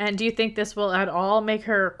 And do you think this will at all make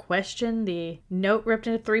her question the note ripped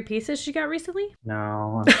into 3 pieces she got recently?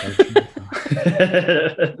 No, unfortunately not.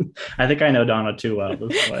 I think I know Donna too well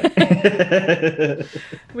this way.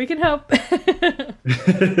 We can hope.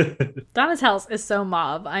 Donna's house is so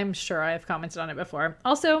mauve. I'm sure I've commented on it before.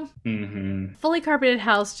 Also, fully carpeted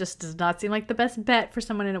house just does not seem like the best bet for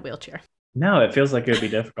someone in a wheelchair. No, it feels like it would be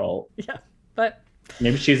difficult. Yeah, but...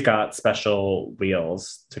 Maybe she's got special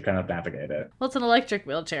wheels to kind of navigate it. Well, it's an electric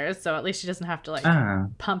wheelchair, so at least she doesn't have to like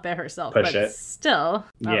pump it herself. Push but it. Still.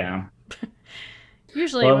 Yeah.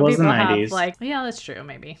 Usually when people have like, yeah, that's true,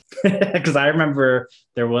 maybe. Because I remember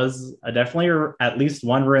there was definitely at least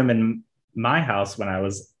one room in my house when I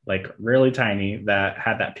was like really tiny that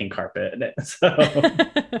had that pink carpet in it. So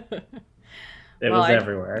it was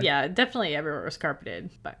everywhere. Yeah, definitely everywhere was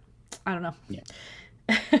carpeted, but I don't know. Yeah.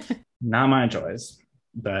 Not my choice.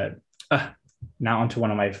 But now onto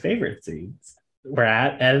one of my favorite scenes. We're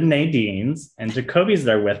at Ed and Nadine's, and Jacoby's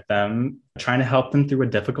there with them, trying to help them through a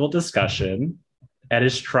difficult discussion. Ed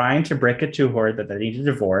is trying to break it to her that they need a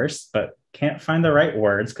divorce, but can't find the right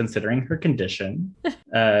words considering her condition.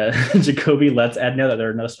 Jacoby lets Ed know that there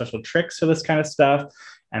are no special tricks for this kind of stuff,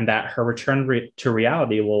 and that her return to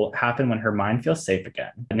reality will happen when her mind feels safe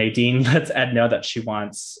again. Nadine lets Ed know that she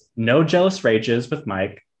wants no jealous rages with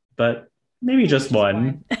Mike, but maybe just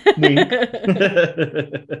one. Wink.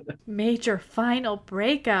 Major final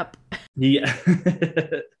breakup. Yeah.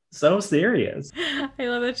 So serious. I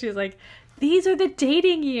love that she's like, these are the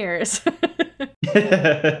dating years.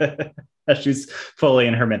 She's fully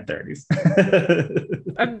in her mid-30s.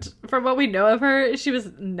 And from what we know of her, she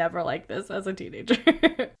was never like this as a teenager.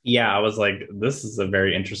 Yeah, I was like, this is a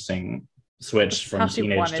very interesting switch from teenage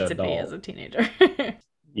to adult. How she wanted to be as a teenager.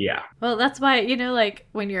 Yeah. Well, that's why, you know, like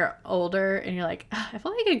when you're older and you're like, I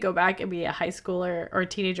feel like I could go back and be a high schooler or a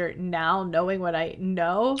teenager now, knowing what I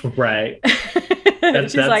know. Right.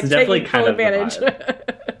 She's like taking full advantage.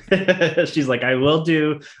 She's like, I will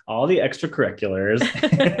do all the extracurriculars.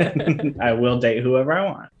 I will date whoever I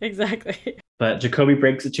want. Exactly. But Jacoby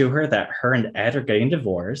breaks it to her that her and Ed are getting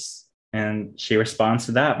divorced. And she responds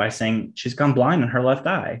to that by saying she's gone blind in her left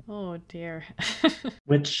eye. Oh, dear.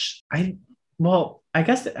 Which I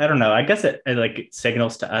guess, I don't know. I guess it like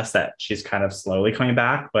signals to us that she's kind of slowly coming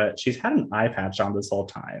back, but she's had an eye patch on this whole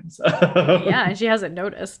time. So. Yeah, and she hasn't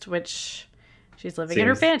noticed, which she's living in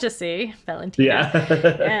her fantasy, Valentina.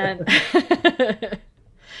 Yeah.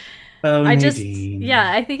 And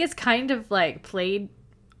I think it's kind of like played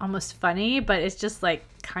almost funny, but it's just like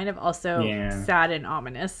kind of also sad and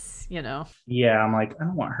ominous, you know? Yeah, I'm like, I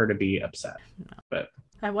don't want her to be upset. No. But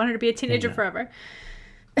I want her to be a teenager forever.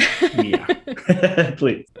 Yeah.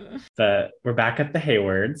 Please. But we're back at the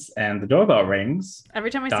Haywards and the doorbell rings. Every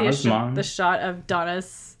time I see the shot of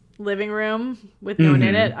Donna's living room with no one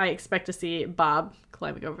in it, I expect to see Bob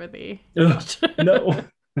climbing over the No.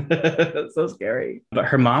 So scary. But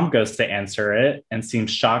her mom goes to answer it and seems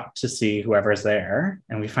shocked to see whoever's there.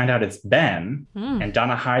 And we find out it's Ben. And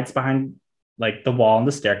Donna hides behind like the wall and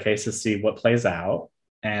the staircase to see what plays out.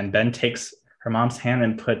 And Ben takes her mom's hand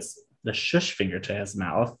and puts the shush finger to his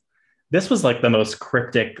mouth. This was like the most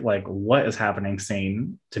cryptic, like, what is happening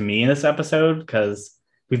scene to me in this episode, because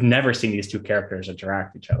we've never seen these two characters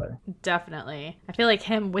interact with each other. Definitely. I feel like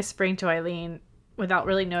him whispering to Eileen without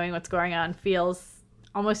really knowing what's going on feels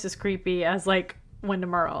almost as creepy as like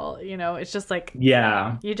Wyndham Earle. You know, it's just like,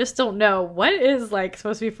 yeah, you just don't know what is like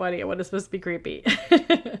supposed to be funny and what is supposed to be creepy.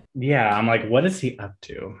 Yeah, I'm like, what is he up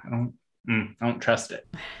to? I don't trust it.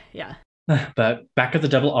 Yeah. But back at the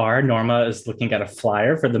Double R, Norma is looking at a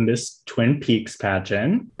flyer for the Miss Twin Peaks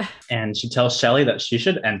pageant, and she tells Shelley that she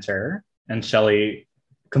should enter, and Shelley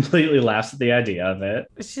completely laughs at the idea of it.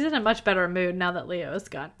 She's in a much better mood now that Leo is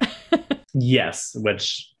gone. Yes,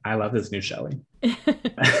 which I love this new Shelley.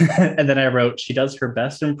 And then I wrote, she does her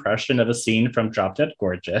best impression of a scene from Drop Dead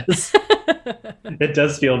Gorgeous. It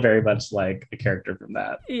does feel very much like a character from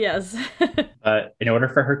that. Yes. But in order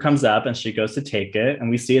for her comes up and she goes to take it, and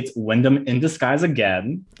we see it's Wyndham in disguise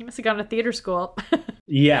again. He must have gone to theater school.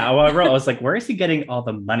 Yeah, well, I was like, where is he getting all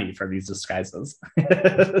the money for these disguises?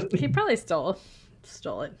 He probably stole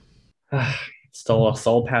it. Stole a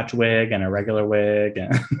soul patch wig and a regular wig.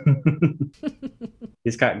 And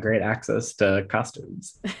he's got great access to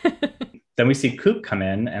costumes. Then we see Coop come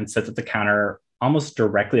in and sits at the counter almost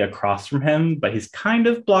directly across from him, but he's kind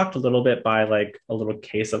of blocked a little bit by like a little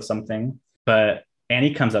case of something. But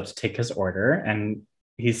Annie comes up to take his order, and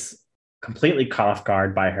he's completely caught off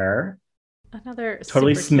guard by her. Another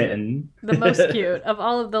totally smitten. Cute. The most cute of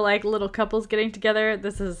all of the like little couples getting together.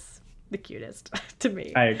 This is the cutest to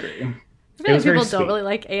me. I agree. I feel like people don't really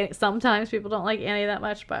like Annie. Sometimes people don't like Annie that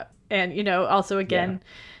much, and you know, also again,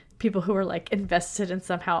 people who are like invested in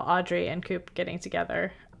somehow Audrey and Coop getting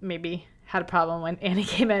together maybe had a problem when Annie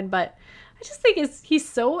came in, but I just think he's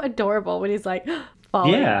so adorable when he's like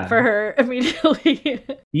falling for her immediately.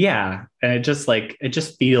 Yeah, and it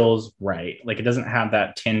just feels right. Like it doesn't have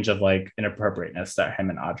that tinge of like inappropriateness that him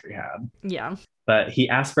and Audrey had. Yeah. But he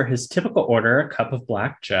asked for his typical order, a cup of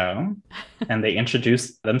Black Joe, and they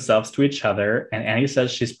introduce themselves to each other. And Annie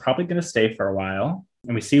says she's probably going to stay for a while.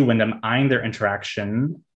 And we see Wyndham eyeing their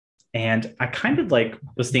interaction. And I kind of like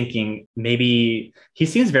was thinking maybe he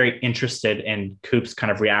seems very interested in Coop's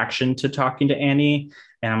kind of reaction to talking to Annie.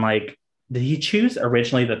 And I'm like, did he choose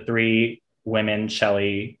originally the three women,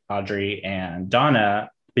 Shelley, Audrey, and Donna,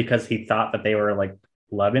 because he thought that they were like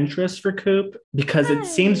love interest for Coop? Because it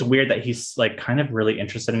seems weird that he's like kind of really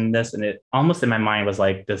interested in this, and it almost in my mind was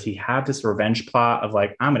like, does he have this revenge plot of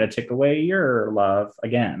like, I'm gonna take away your love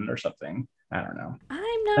again or something? I don't know.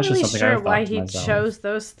 I'm not really sure why he chose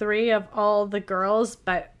those three of all the girls,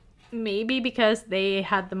 but maybe because they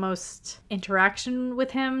had the most interaction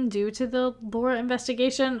with him due to the Laura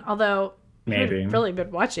investigation, although maybe I've really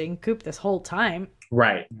been watching Coop this whole time.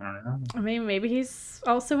 Right. I don't know. I mean, maybe he's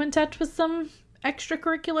also in touch with some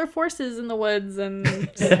extracurricular forces in the woods, and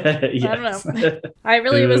I don't know. I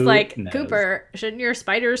really was like, knows? Cooper, shouldn't your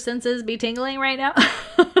spider senses be tingling right now?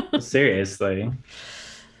 Seriously.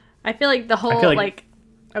 I feel like the whole oh, go ahead.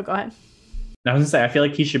 I was gonna say, I feel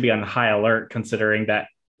like he should be on high alert considering that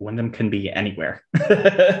Wyndham can be anywhere.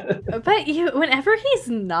 But whenever he's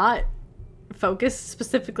not focused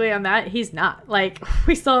specifically on that, he's not. Like,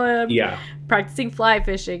 we saw him practicing fly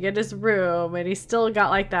fishing in his room, and he still got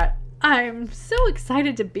like that, I'm so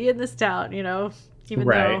excited to be in this town, you know, even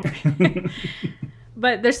though.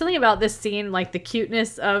 But there's something about this scene, like the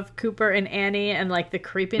cuteness of Cooper and Annie and like the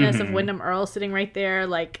creepiness of Wyndham Earl sitting right there.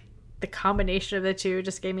 Like the combination of the two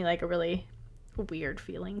just gave me like a really weird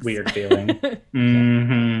feeling. I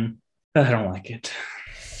don't like it.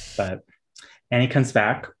 But Annie comes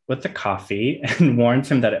back with the coffee and warns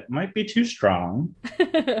him that it might be too strong.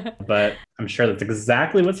 But I'm sure that's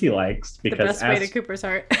exactly what he likes. Because the best way to Cooper's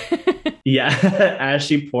heart. As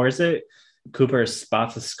she pours it, Cooper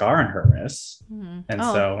spots a scar on her wrist. And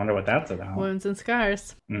so I wonder what that's about. Wounds and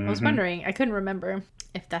scars. I was wondering. I couldn't remember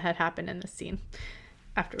if that had happened in this scene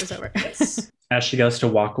after it was over. As she goes to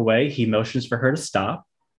walk away, he motions for her to stop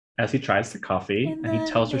as he tries the coffee. And he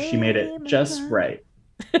tells her she made it just right.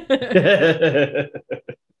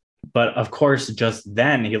 But of course, just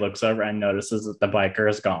then he looks over and notices that the biker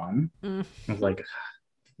is gone. I was like,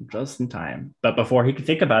 just in time. But before he could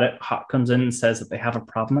think about it, Hawk comes in and says that they have a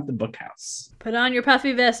problem at the bookhouse. Put on your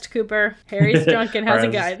puffy vest, Cooper. Harry's drunk and has a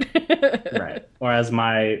guide. Right. Or as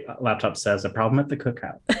my laptop says, a problem at the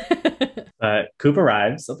cookhouse. But Cooper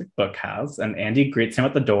arrives at the bookhouse and Andy greets him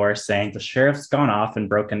at the door saying the sheriff's gone off and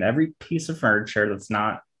broken every piece of furniture that's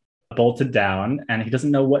not bolted down and he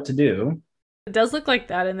doesn't know what to do. It does look like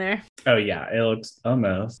that in there. Oh yeah, it looks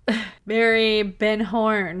almost. Very Ben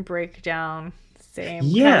Horn breakdown. Same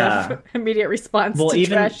kind of immediate response to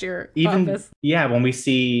trash your office. Yeah, when we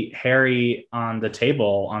see Harry on the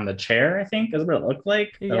table, on the chair, I think is what it looked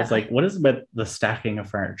like. I was like, what is with the stacking of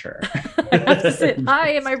furniture? I have to sit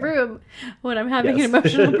high in my room when I'm having an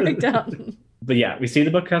emotional breakdown. But yeah, we see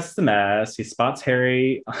the bookhouse is a mess. He spots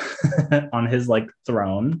Harry on his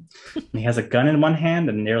throne. And he has a gun in one hand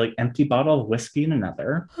and a nearly empty bottle of whiskey in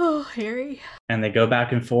another. Oh, Harry. And they go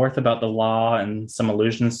back and forth about the law and some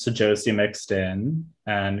allusions to Josie mixed in.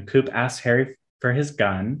 And Coop asks Harry for his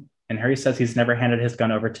gun. And Harry says he's never handed his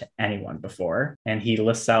gun over to anyone before. And he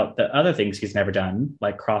lists out the other things he's never done,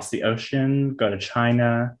 like cross the ocean, go to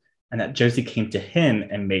China, and that Josie came to him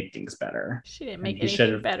and made things better. She didn't make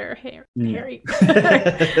anything better, Harry. No.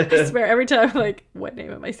 I swear, every time I'm like, what name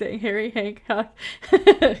am I saying? Harry, Hank, Hawk?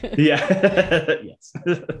 Yes.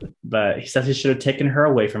 But he says he should have taken her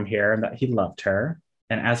away from here and that he loved her.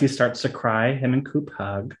 And as he starts to cry, him and Coop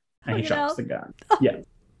hug, and he drops the gun.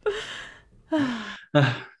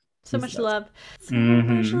 So much love. So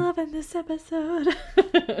much love in this episode.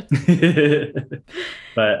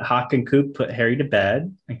 But Hawk and Coop put Harry to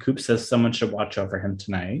bed, and Coop says someone should watch over him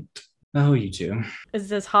tonight. Oh, you two.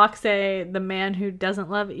 Does Hawk say the man who doesn't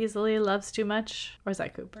love easily loves too much? Or is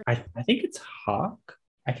that Cooper? I think it's Hawk.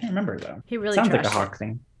 I can't remember, though. He really sounds like a Hawk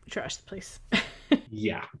thing. Trash the place.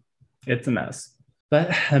 Yeah, it's a mess.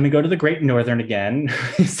 But let me go to the Great Northern again.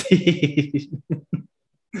 See...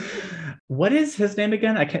 What is his name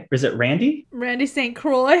again? Is it Randy? Randy St.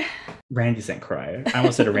 Croix. Randy St. Croix. I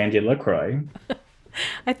almost said a Randy LaCroix.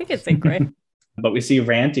 I think it's St. Croix. But we see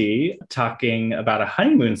Randy talking about a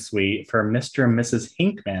honeymoon suite for Mr. and Mrs.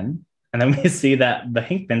 Hinkman. And then we see that the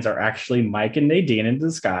Hinkmans are actually Mike and Nadine in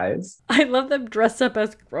disguise. I love them dressed up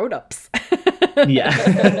as grown-ups. Yeah.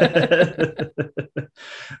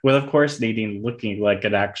 With, of course, Nadine looking like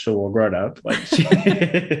an actual grown-up. But she's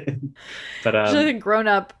a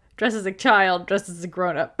grown-up, dressed as a child, dressed as a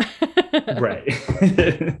grown-up. Right.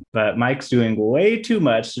 But Mike's doing way too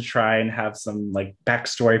much to try and have some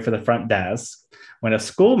backstory for the front desk when a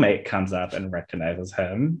schoolmate comes up and recognizes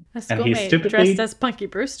him. A schoolmate dressed as Punky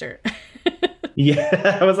Brewster.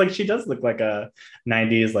 Yeah, I was like, she does look like a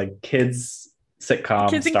 90s kids sitcom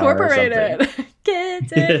Kids star Incorporated.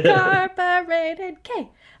 Kids Incorporated.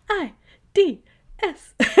 KIDS.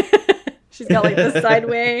 She's got the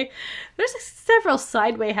sideway. There's several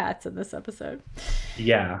sideway hats in this episode.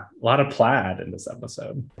 Yeah, a lot of plaid in this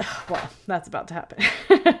episode. Well, that's about to happen.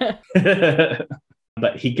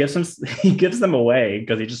 But he gives them away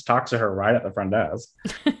because he just talks to her right at the front desk.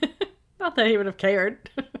 Not that he would have cared.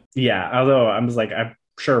 Yeah, although I'm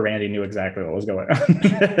sure Randy knew exactly what was going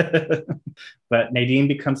on. But Nadine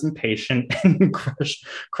becomes impatient and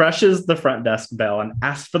crushes the front desk bell and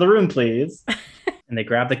asks for the room, please. and they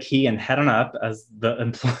grab the key and head on up as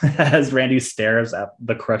as Randy stares at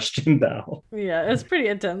the crushed bell. Yeah, it's pretty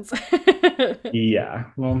intense. Yeah,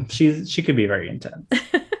 well, she could be very intense.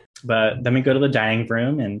 But then we go to the dining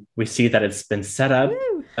room and we see that it's been set up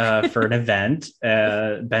for an event.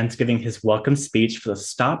 Ben's giving his welcome speech for the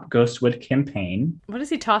Stop Ghostwood campaign. What is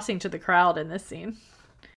he tossing to the crowd in this scene?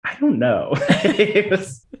 I don't know.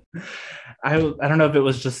 I don't know if it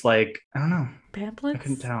was just like, I don't know. Pamphlets? I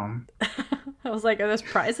couldn't tell. I was like, are those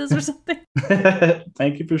prizes or something?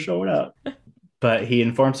 Thank you for showing up. But he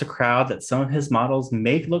informs the crowd that some of his models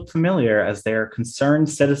may look familiar as they are concerned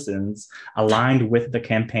citizens aligned with the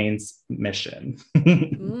campaign's mission.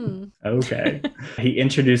 Okay. He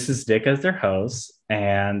introduces Dick as their host,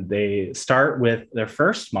 and they start with their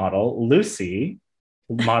first model, Lucy,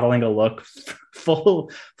 modeling a look full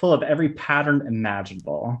of every pattern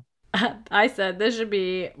imaginable. I said this should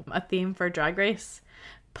be a theme for Drag Race.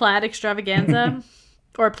 Plaid extravaganza.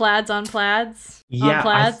 Or plaids on plaids? Yeah. On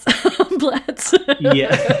plaids? On plaids.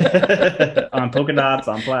 Yeah. On polka dots,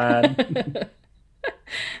 on plaid.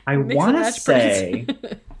 I want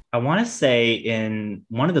to say in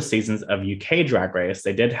one of the seasons of UK Drag Race,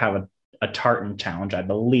 they did have a tartan challenge, I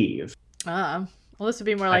believe. Well, this would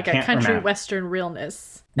be more like a country western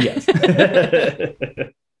realness. Yes.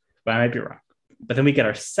 But I might be wrong. But then we get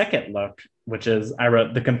our second look, which is, I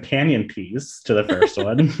wrote the companion piece to the first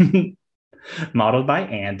one. Modeled by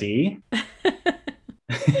Andy,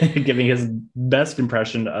 giving his best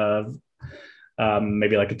impression of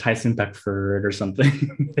maybe like a Tyson Beckford or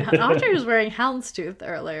something. Audrey was wearing houndstooth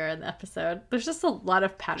earlier in the episode. There's just a lot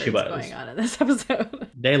of patterns going on in this episode.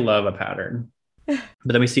 They love a pattern. But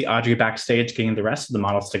then we see Audrey backstage getting the rest of the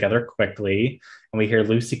models together quickly, and we hear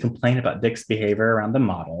Lucy complain about Dick's behavior around the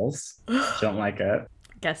models. She don't like it.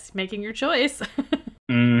 Guess making your choice.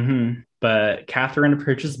 Mm-hmm. But Catherine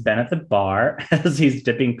approaches Ben at the bar as he's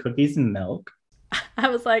dipping cookies in milk. I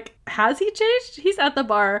was like, has he changed? He's at the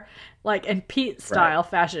bar, like in Pete style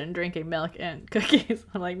fashion, drinking milk and cookies.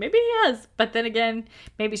 I'm like, maybe he has. But then again,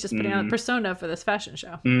 maybe he's just putting on a persona for this fashion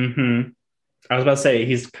show. Mm-hmm. I was about to say,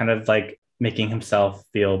 he's kind of like making himself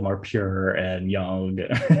feel more pure and young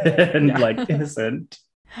and like innocent.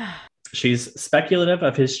 She's speculative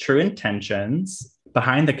of his true intentions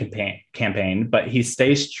behind the campaign, but he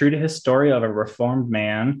stays true to his story of a reformed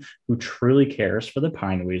man who truly cares for the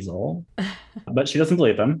Pine Weasel. But she doesn't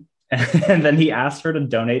believe him. And then he asks her to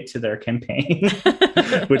donate to their campaign,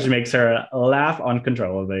 which makes her laugh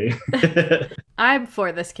uncontrollably. I'm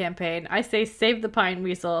for this campaign. I say save the Pine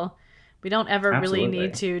Weasel. We don't ever really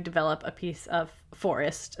need to develop a piece of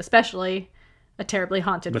forest, especially a terribly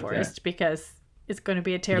haunted forest, because it's going to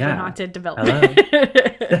be a terribly haunted development.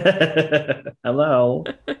 Hello.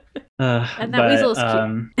 And that weasel is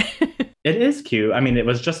cute. It is cute. I mean, it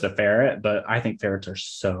was just a ferret, but I think ferrets are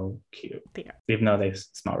so cute. Yeah. Even though they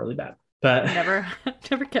smell really bad. But never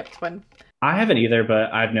kept one. I haven't either,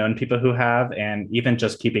 but I've known people who have, and even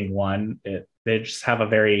just keeping one, they just have a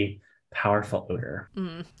very powerful odor.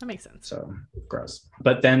 That makes sense. So gross.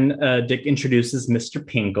 But then Dick introduces Mr.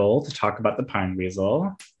 Pingle to talk about the Pine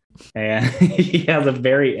Weasel. And he has a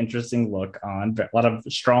very interesting look on, a lot of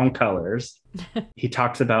strong colors. He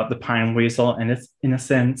talks about the Pine Weasel and its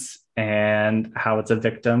innocence and how it's a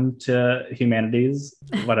victim to humanity's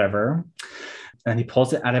whatever. And he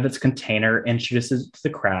pulls it out of its container, introduces it to the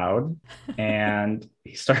crowd, and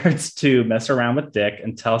he starts to mess around with Dick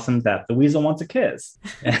and tells him that the weasel wants a kiss.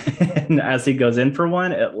 And as he goes in for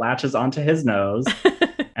one, it latches onto his nose.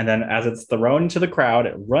 And then as it's thrown into the crowd,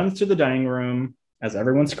 it runs through the dining room as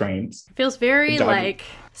everyone screams. It feels very like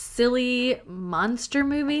silly monster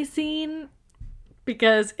movie scene,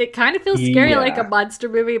 because it kind of feels scary like a monster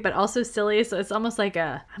movie, but also silly. So it's almost like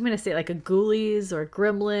I'm going to say like a Ghoulies or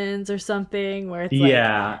Gremlins or something, where it's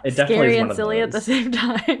like it scary and silly at the same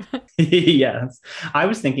time. Yes. I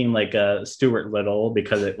was thinking like Stuart Little,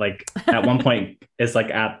 because it like at one point is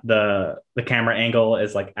like at the camera angle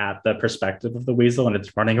is like at the perspective of the weasel and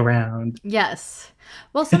it's running around. Yes.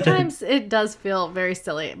 Well, sometimes it does feel very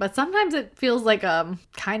silly, but sometimes it feels like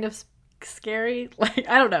kind of scary. Like,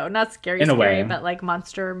 I don't know, not scary, but like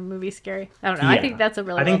monster movie scary. I don't know. Yeah. I think that's a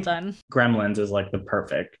really well done. Gremlins is like the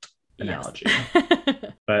perfect analogy.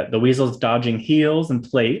 But the weasel's dodging heels and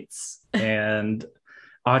plates, and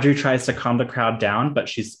Audrey tries to calm the crowd down, but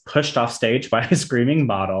she's pushed off stage by a screaming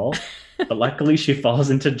model. But luckily she falls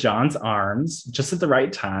into John's arms just at the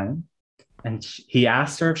right time. And he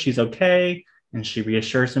asks her if she's okay, and she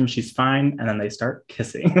reassures him she's fine, and then they start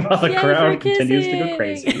kissing while the crowd continues to go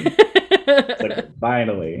crazy. Like,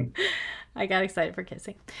 finally. I got excited for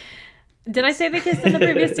kissing. Did I say they kissed in the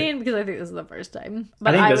previous scene? Because I think this is the first time.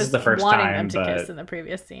 But I think this was is the first wanting time, them to but kiss in the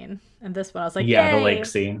previous scene. And this one I was like, yeah, yay, the lake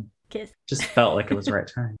scene kiss. just felt like it was the right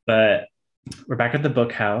time. But we're back at the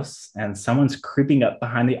book house, and someone's creeping up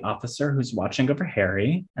behind the officer who's watching over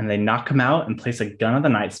Harry, and they knock him out and place a gun on the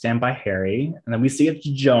nightstand by Harry. And then we see it's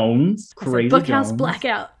Jones, crazy book Jones. house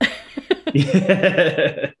blackout.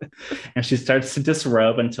 Yeah. And she starts to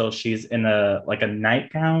disrobe until she's in a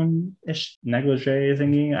nightgown-ish negligee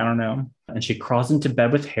thingy. I don't know. And she crawls into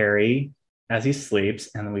bed with Harry as he sleeps,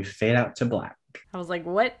 and then we fade out to black. I was like,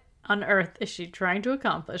 what on earth is she trying to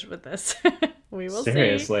accomplish with this? We will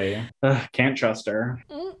Seriously. see. Ugh, can't trust her.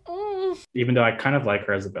 Mm-mm. Even though I kind of like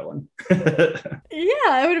her as a villain. Yeah,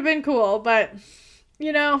 it would have been cool, but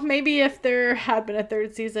maybe if there had been a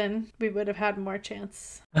third season, we would have had more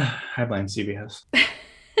chance. I blame CBS.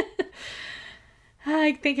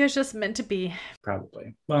 I think it was just meant to be.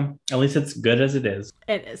 Probably. Well, at least it's good as it is.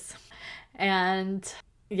 It is. And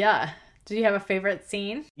yeah. Do you have a favorite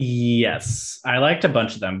scene? Yes. I liked a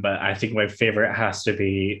bunch of them, but I think my favorite has to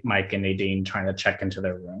be Mike and Nadine trying to check into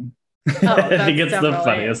their room. Oh, that's I think it's the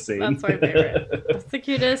funniest scene. That's my favorite. That's the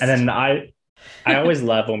cutest. And then I always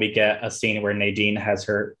love when we get a scene where Nadine has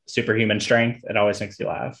her superhuman strength. It always makes you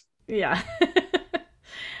laugh. Yeah.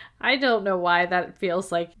 I don't know why that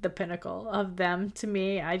feels like the pinnacle of them to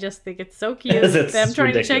me. I just think it's so cute. Them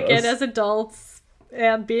trying to check in as adults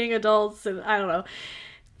and being adults, and I don't know.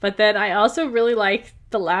 But then I also really like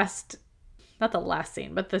not the last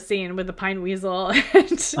scene, but the scene with the pine weasel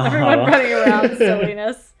and everyone running around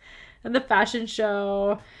silliness and the fashion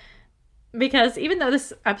show. Because even though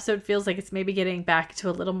this episode feels like it's maybe getting back to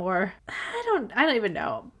a little more, I don't even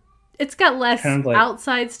know. It's got less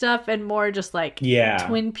outside stuff and more just like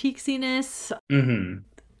Twin Peaksiness. Mm-hmm.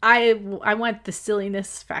 I want the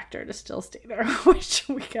silliness factor to still stay there, which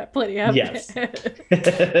we got plenty of. Yes. They're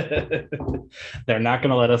not going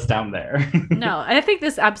to let us down there. No, I think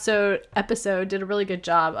this episode did a really good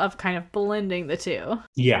job of kind of blending the two.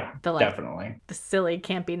 Yeah, definitely. The silly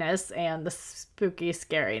campiness and the spooky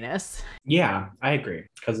scariness. Yeah, I agree.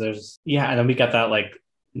 Because and then we got that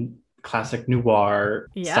classic noir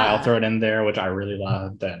style thrown in there, which I really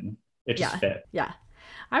loved, and it just fit. Yeah.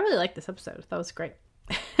 I really liked this episode. That was great.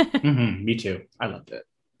 Mm-hmm, me too. I loved it.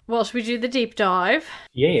 Well, should we do the deep dive?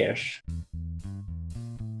 Yes.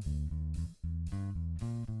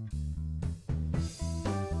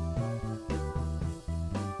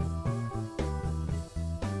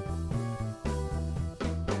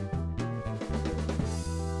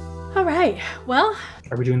 All right. Well,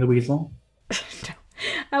 are we doing the weasel?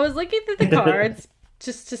 I was looking through the cards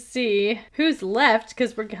just to see who's left,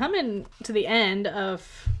 because we're coming to the end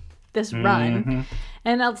of this run. Mm-hmm.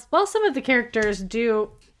 And while some of the characters do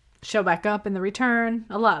show back up in the return,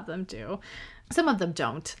 a lot of them do. Some of them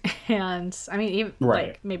don't. And I mean, even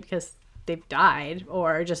maybe because they've died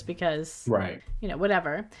or just because,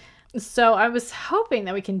 whatever. So I was hoping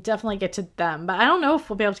that we can definitely get to them, but I don't know if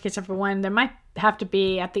we'll be able to get to everyone. There might have to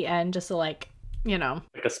be at the end just to like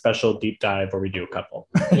a special deep dive where we do a couple.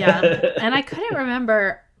 Yeah. And I couldn't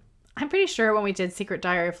remember. I'm pretty sure when we did Secret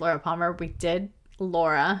Diary of Laura Palmer, we did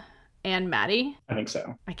Laura and Maddie. I think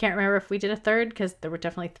so. I can't remember if we did a third because there were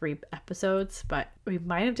definitely 3 episodes, but we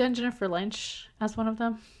might have done Jennifer Lynch as one of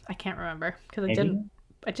them. I can't remember because I didn't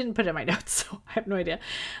put it in my notes, so I have no idea.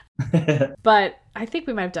 But I think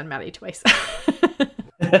we might have done Maddie twice.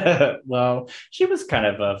 Well, she was kind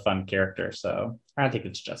of a fun character, so I think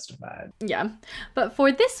it's justified. Yeah. But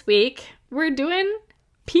for this week, we're doing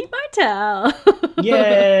Pete Martell.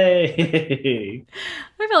 Yay!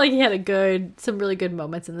 I felt like he had some really good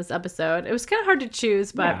moments in this episode. It was kind of hard to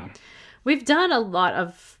choose, but we did a lot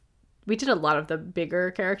of the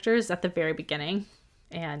bigger characters at the very beginning.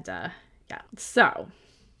 And so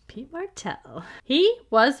Pete Martell. He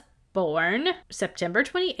was born September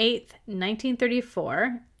 28th,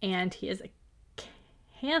 1934, and he is a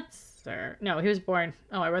Cancer. No, he was born.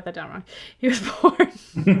 Oh, I wrote that down wrong. He was born.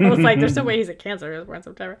 I was like, there's no way he's a Cancer. He was born in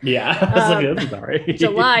September. Yeah, I was like, I'm sorry.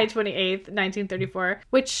 July 28th, 1934,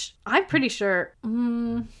 which I'm pretty sure.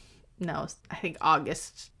 No, I think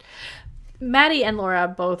August. Maddie and Laura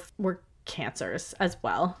both were Cancers as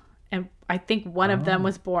well. And I think one of them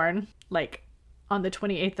was born on the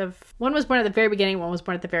 28th of... One was born at the very beginning, one was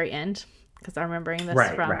born at the very end. Because I'm remembering this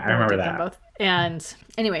from... Right, I remember that. Both. And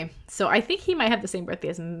anyway, so I think he might have the same birthday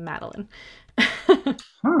as Madeline.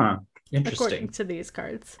 Huh. Interesting. According to these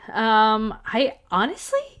cards. I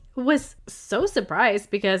honestly was so surprised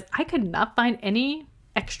because I could not find any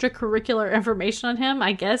extracurricular information on him.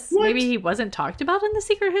 I guess maybe he wasn't talked about in the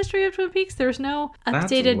Secret History of Twin Peaks. There's no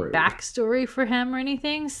updated backstory for him or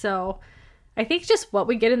anything. So I think just what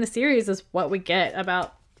we get in the series is what we get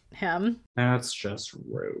about him. That's just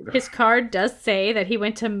rude. His card does say that he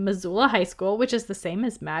went to Missoula High School, which is the same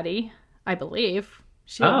as Maddie, I believe.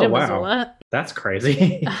 She lived in Missoula. That's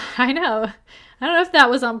crazy. I know. I don't know if that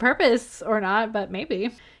was on purpose or not, but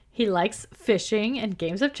maybe. He likes fishing and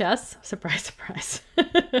games of chess. Surprise, surprise.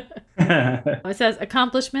 It says,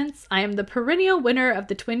 accomplishments. I am the perennial winner of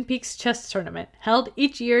the Twin Peaks chess tournament, held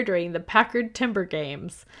each year during the Packard Timber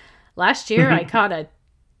Games. Last year, I caught a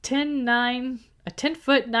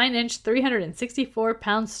 10-foot, 9-inch,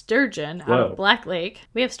 364-pound sturgeon out of Black Lake.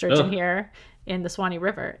 We have sturgeon here in the Swanee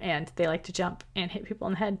River, and they like to jump and hit people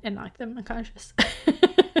in the head and knock them unconscious.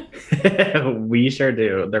 We sure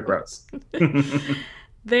do. They're gross.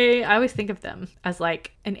 I always think of them as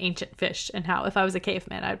like an ancient fish, and how if I was a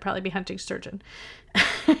caveman, I'd probably be hunting sturgeon.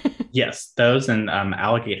 Yes, those and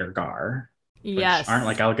alligator gar. Yes. Aren't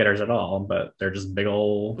like alligators at all, but they're just big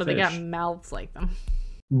old fish. They got mouths like them.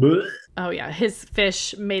 Blech. Oh yeah, his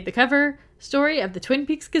fish made the cover story of the Twin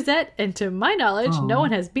Peaks Gazette, and to my knowledge, no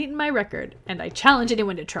one has beaten my record, and I challenge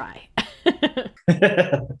anyone to try.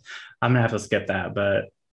 I'm gonna have to skip that, but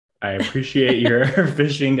I appreciate your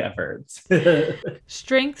fishing efforts.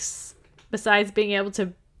 Strengths, besides being able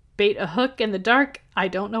to bait a hook in the dark, I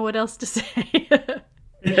don't know what else to say.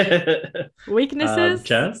 Weaknesses?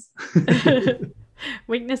 Jess?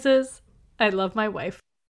 Weaknesses? I love my wife.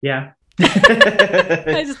 Yeah.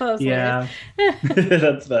 I just thought it was yeah.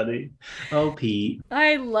 That's funny. Oh, Pete.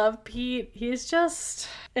 I love Pete. He's just,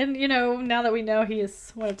 and now that we know he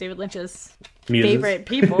is one of David Lynch's favorite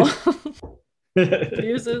people.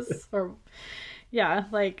 Muses, or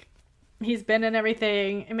like he's been in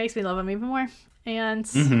everything. It makes me love him even more. And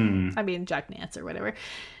I mean Jack Nance or whatever,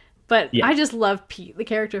 but I just love Pete, the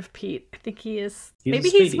character of Pete. I think he's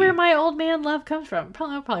he's where my old man love comes from.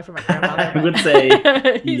 Probably from my grandmother. I would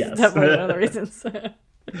say he's yes. Definitely one of the reasons.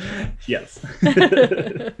 Yes.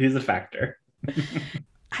 He's a factor.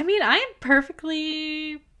 I mean, I am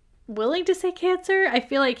perfectly willing to say Cancer. I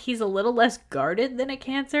feel like he's a little less guarded than a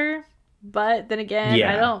Cancer. But then again,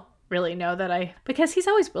 I don't really know that because he's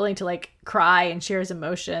always willing to like cry and share his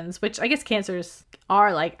emotions, which I guess Cancers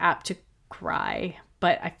are like apt to cry,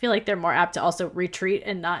 but I feel like they're more apt to also retreat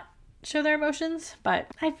and not show their emotions.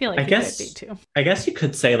 But I feel like he could be too. I guess you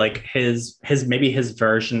could say like his maybe his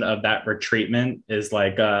version of that retreatment is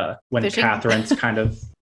like when fishing? Catherine's kind of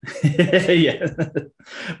yeah,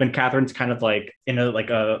 when Catherine's kind of like in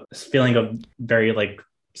a feeling of very like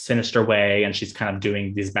sinister way, and she's kind of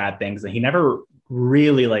doing these bad things, and he never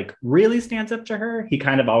really stands up to her. He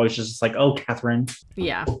kind of always just like, oh, Catherine.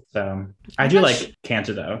 Yeah. So I do like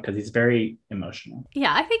Cancer though, because he's very emotional.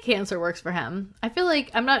 Yeah, I think Cancer works for him. I feel like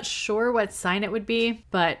I'm not sure what sign it would be,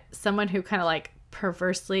 but someone who kind of like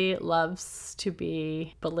perversely loves to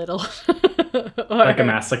be belittled. Like a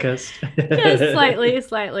masochist. Yeah,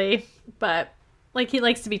 slightly. But like he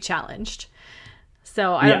likes to be challenged.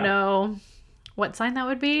 So I don't know what sign that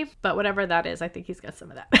would be, but whatever that is, I think he's got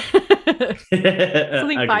some of that.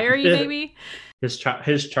 Something fiery, maybe. His chart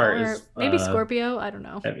is maybe Scorpio. I don't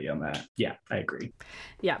know. Heavy on that. Yeah, I agree.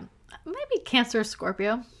 Yeah, maybe Cancer,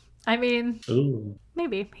 Scorpio. I mean,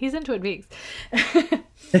 maybe he's in Twin Peaks.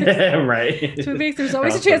 Right. Twin Peaks. There's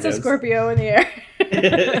always a chance of Scorpio in the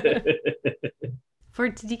air. For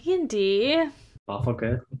D&D, awful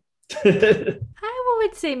good. I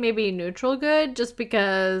would say maybe neutral good, just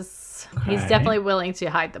because he's definitely willing to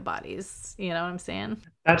hide the bodies. You know what I'm saying?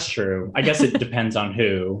 That's true. I guess it depends on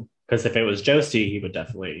who. Because if it was Josie, he would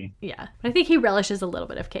definitely... Yeah. But I think he relishes a little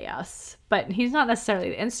bit of chaos. But he's not necessarily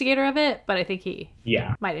the instigator of it, but I think he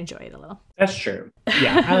might enjoy it a little. That's true.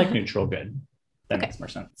 Yeah, I like neutral good. That makes more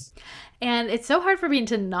sense. And it's so hard for me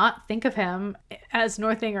to not think of him as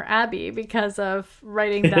Northanger Abbey because of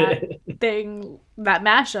writing that that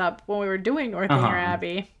mashup when we were doing Northanger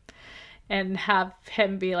Abbey. And have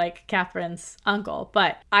him be like Catherine's uncle.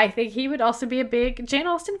 But I think he would also be a big Jane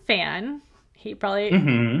Austen fan. He probably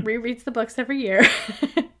rereads the books every year.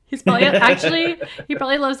 He's probably he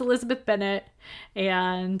probably loves Elizabeth Bennet,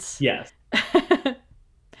 and yes,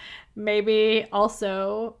 maybe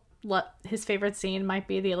also his favorite scene might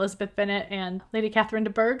be the Elizabeth Bennet and Lady Catherine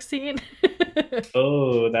de Bourgh scene.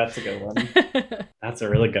 Oh, that's a good one. That's a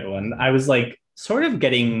really good one. I was like sort of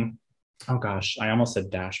getting. Oh gosh, I almost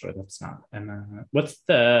said Dashwood. That's not. And what's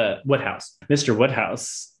the Woodhouse? Mr.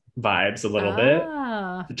 Woodhouse vibes a little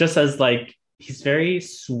bit. Just as like. He's very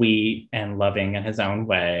sweet and loving in his own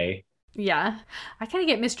way. Yeah. I kind of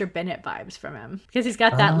get Mr. Bennet vibes from him because he's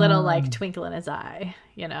got that little like twinkle in his eye,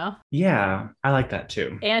 you know? Yeah, I like that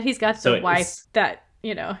too. And he's got the wife that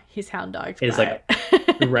he's hound dogged Is by like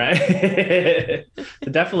it. right.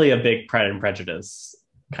 Definitely a big Pride and Prejudice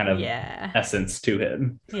kind of Yeah. essence to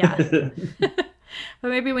him. Yeah. But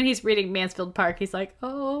maybe when he's reading Mansfield Park, he's like,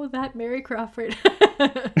 oh, that Mary Crawford.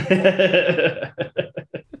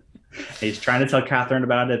 He's trying to tell Catherine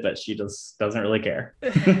about it, but she just doesn't really care.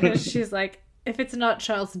 She's like, if it's not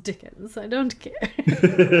Charles Dickens, I don't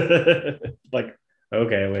care. Like,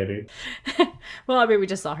 okay, lady. Well, I mean, we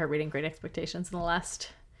just saw her reading Great Expectations in the last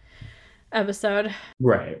episode.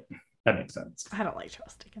 Right. That makes sense. I don't like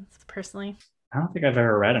Charles Dickens, personally. I don't think I've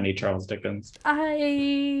ever read any Charles Dickens.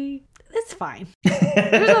 It's fine.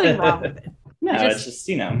 There's nothing wrong with it. No, it's just,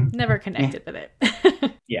 never connected with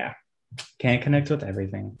it. Yeah. Can't connect with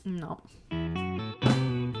everything. No.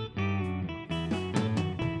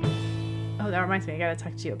 Oh, that reminds me. I got to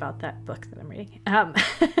talk to you about that book that I'm reading.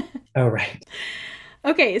 Oh, right.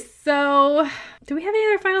 Okay, so do we have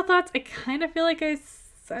any other final thoughts? I kind of feel like I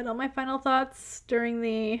said all my final thoughts during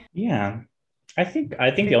the... Yeah. I think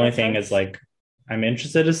the only thing is like, I'm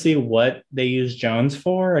interested to see what they use Jones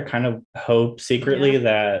for. I kind of hope secretly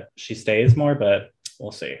that she stays more, but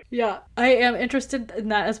we'll see. Yeah, I am interested in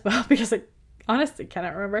that as well because I honestly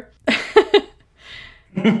cannot remember.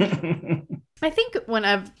 I think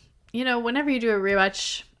whenever you do a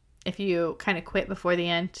rewatch, if you kind of quit before the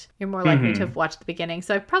end, you're more likely to have watched the beginning.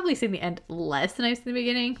 So I've probably seen the end less than I've seen the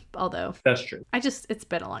beginning, although that's true. It's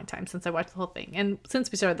been a long time since I watched the whole thing. And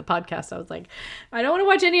since we started the podcast, I was like, I don't want to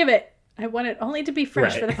watch any of it. I want it only to be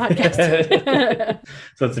fresh for the podcast.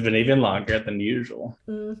 So it's been even longer than usual.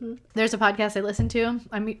 Mm-hmm. There's a podcast I listen to.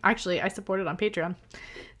 I support it on Patreon.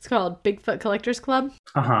 It's called Bigfoot Collectors Club.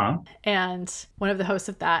 Uh-huh. And one of the hosts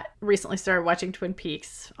of that recently started watching Twin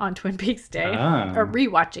Peaks on Twin Peaks Day, or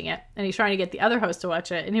rewatching it. And he's trying to get the other host to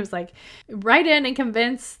watch it. And he was like, write in and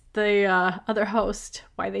convince the other host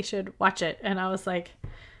why they should watch it. And I was like,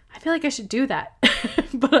 I feel like I should do that.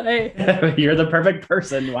 But you're the perfect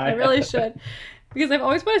person. Why? I really should. Because I've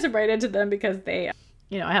always wanted to write into them because they,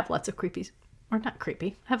 I have lots of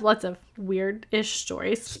have lots of weird-ish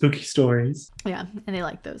stories. Spooky stories. Yeah, and they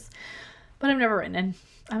like those. But I've never written in.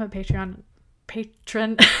 I'm a patron. I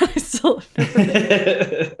still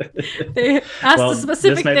they asked a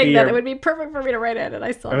specific thing that it would be perfect for me to write in, and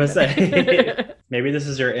I still say maybe this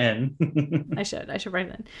is your in. I should write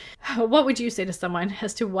it in. What would you say to someone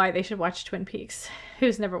as to why they should watch Twin Peaks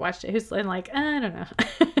who's never watched it, who's like, I don't know?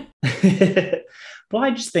 Well,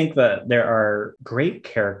 I just think that there are great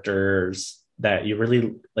characters that you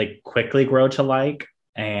really like quickly grow to like,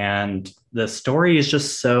 and the story is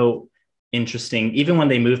just so interesting. Even when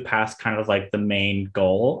they move past kind of like the main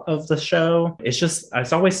goal of the show,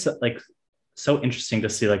 it's always like so interesting to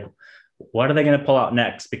see like what are they going to pull out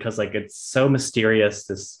next, because like it's so mysterious,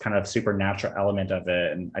 this kind of supernatural element of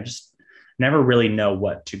it, and I just never really know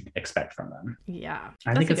what to expect from them. Yeah,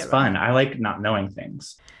 I think it's fun. I like not knowing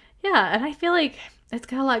things. Yeah, and I feel like it's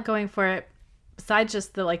got a lot going for it besides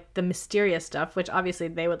just the mysterious stuff, which obviously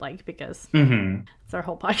they would like because it's our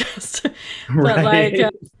whole podcast. But like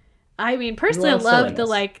I mean, personally, I love the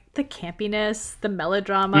campiness, the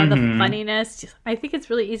melodrama, the funniness. I think it's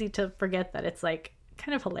really easy to forget that it's like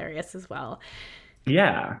kind of hilarious as well.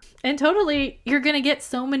 Yeah. And totally, you're going to get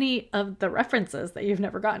so many of the references that you've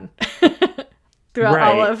never gotten throughout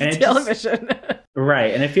all of television.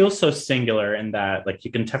 Right. And it feels so singular in that, like, you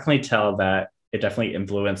can definitely tell that it definitely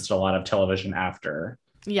influenced a lot of television after.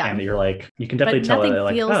 Yeah. And you're like, you can definitely tell that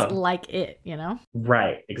it feels like it,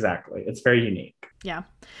 Right. Exactly. It's very unique. Yeah.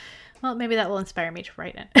 Well, maybe that will inspire me to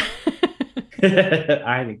write it.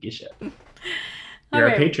 I think you should. You're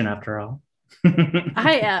a patron after all.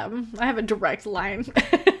 I am. I have a direct line.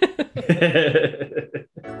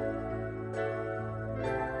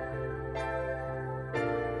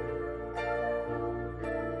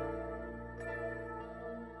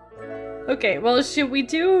 Okay, well, should we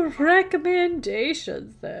do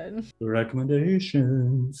recommendations then?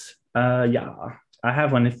 Recommendations. Yeah. I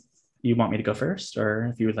have one if you want me to go first, or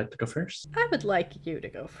if you would like to go first. I would like you to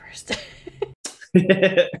go first.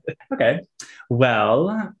 Okay.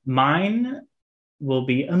 Well, mine will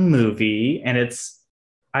be a movie, and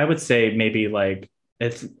I would say maybe like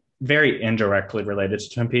it's very indirectly related to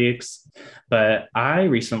Twin Peaks, but I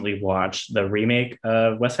recently watched the remake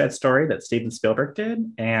of West Side Story that Steven Spielberg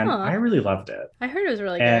did, and I really loved it. I heard it was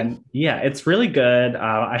really good. Yeah, it's really good.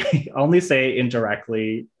 I only say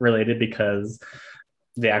indirectly related because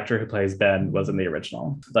the actor who plays Ben was in the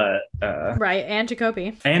original, but right, and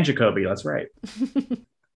Jacoby, that's right.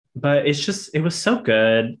 But it was so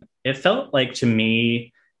good. It felt like, to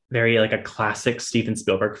me, very like a classic Steven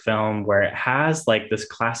Spielberg film, where it has like this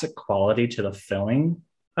classic quality to the filming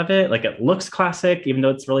of it. Like it looks classic, even though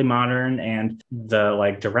it's really modern, and the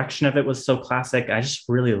like direction of it was so classic. I just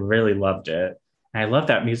really, really loved it. And I love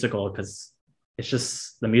that musical because it's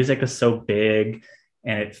just the music is so big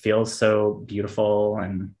and it feels so beautiful,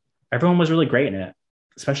 and everyone was really great in it.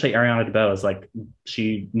 Especially Ariana DeBose is like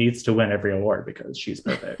she needs to win every award because she's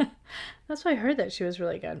perfect. That's why I heard that she was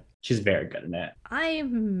really good. She's very good in it. I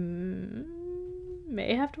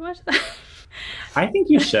may have to watch that. I think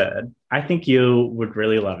you should. I think you would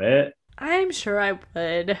really love it. I'm sure I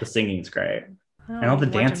would. The singing's great. And all the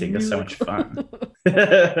dancing is so much fun.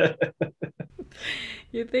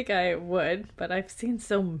 You'd think I would, but I've seen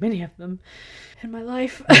so many of them in my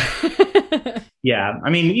life. Yeah. I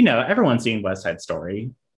mean, you know, everyone's seen West Side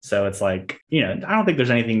Story. So it's like, you know, I don't think there's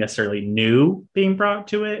anything necessarily new being brought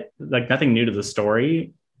to it. Like nothing new to the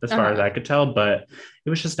story as far as I could tell. But it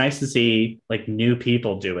was just nice to see like new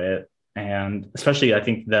people do it. And especially I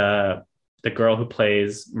think the girl who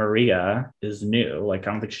plays Maria is new. Like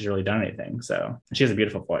I don't think she's really done anything. So she has a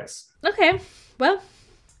beautiful voice. Okay. Well,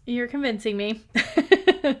 you're convincing me.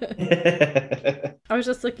 I was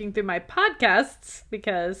just looking through my podcasts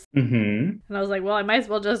because, and I was like, well, I might as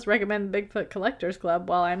well just recommend Bigfoot Collectors Club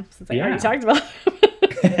since I already talked about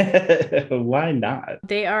them. Why not?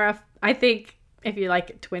 They are, I think, if you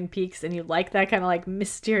like Twin Peaks and you like that kind of like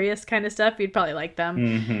mysterious kind of stuff, you'd probably like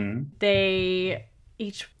them. They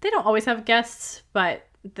don't always have guests, but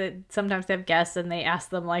sometimes they have guests and they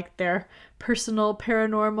ask them like their personal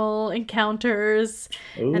paranormal encounters.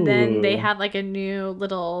 Ooh. And then they have like a new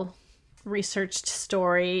little researched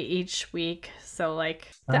story each week. So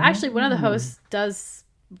like actually one of the hosts does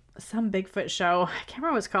some Bigfoot show. I can't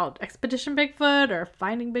remember what it's called. Expedition Bigfoot or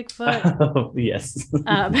Finding Bigfoot. Oh, yes.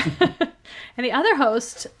 And the other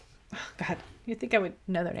host, oh God, you'd think I would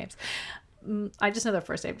know their names. I just know their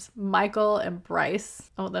first names, Michael and Bryce.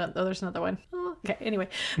 Oh, there's another one. Oh, okay, anyway.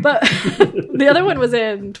 But the other one was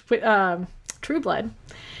in True Blood.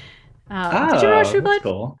 Did you watch True Blood?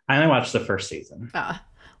 Cool. I only watched the first season.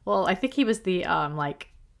 Well, I think he was the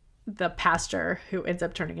the pastor who ends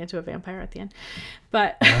up turning into a vampire at the end.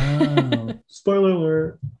 But spoiler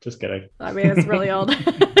alert. Just kidding. I mean, it's really old.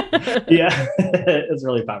 Yeah, it's a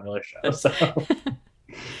really popular show. So.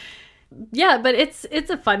 Yeah, but it's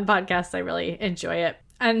a fun podcast. I really enjoy it.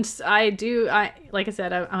 And like I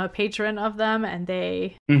said, I'm a patron of them, and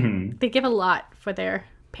they give a lot for their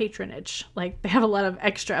patronage. Like they have a lot of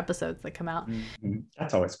extra episodes that come out.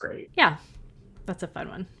 That's always great. Yeah, that's a fun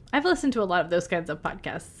one. I've listened to a lot of those kinds of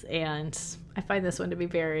podcasts, and I find this one to be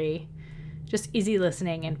very just easy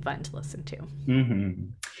listening and fun to listen to.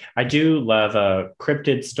 I do love a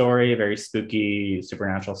cryptid story, a very spooky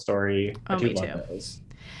supernatural story. I do love those.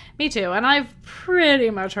 Me too, and I've pretty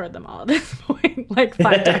much heard them all at this point, like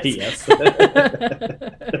 5 times. Yes.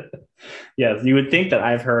 Yes, you would think that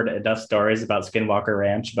I've heard enough stories about Skinwalker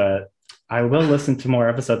Ranch, but I will listen to more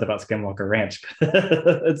episodes about Skinwalker Ranch.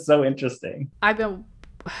 It's so interesting. I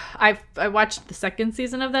watched the second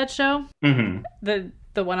season of that show, the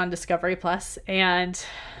one on Discovery Plus, and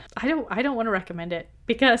I don't want to recommend it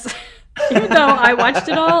because even though I watched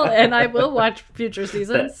it all and I will watch future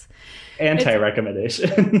seasons.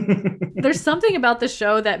 Anti-recommendation. There's something about the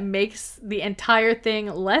show that makes the entire thing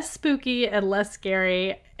less spooky and less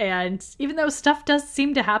scary. And even though stuff does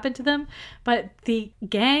seem to happen to them, but the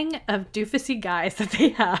gang of doofusy guys that they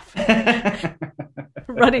have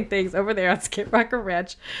running things over there on Skid Rocker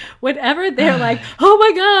Ranch, whenever they're like, oh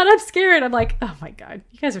my God, I'm scared. I'm like, oh my God,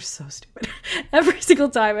 you guys are so stupid every single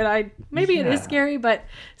time. And it is scary, but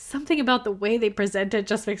something about the way they present it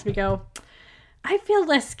just makes me go, I feel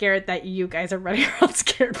less scared that you guys are running around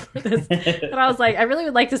scared for this. And I was like, I really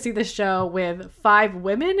would like to see this show with 5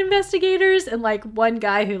 women investigators and like one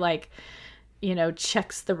guy who like, you know,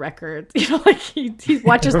 checks the records. You know, like he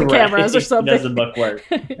watches the cameras or something. Does the book work.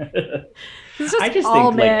 It's just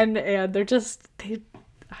all men, and they're just I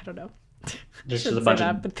don't know. Just a bunch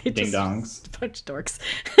of ding-dongs. A bunch of dorks.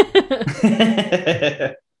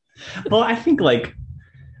 Well, I think like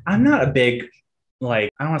I'm not a big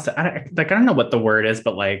like I don't want to say I don't know what the word is,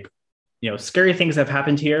 but like, you know, scary things have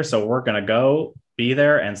happened here, so we're gonna go be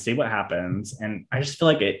there and see what happens. And I just feel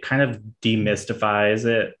like it kind of demystifies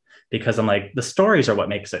it because I'm like the stories are what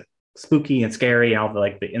makes it spooky and scary, and all the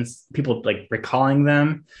like people like recalling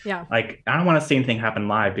them. Yeah, like I don't want to see anything happen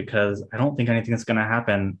live because I don't think anything's gonna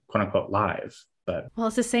happen quote unquote live. But well,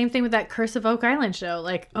 it's the same thing with that Curse of Oak Island show.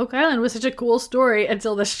 Like Oak Island was such a cool story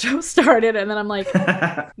until the show started, and then I'm like,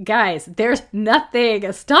 guys, there's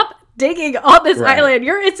nothing. Stop digging on this island.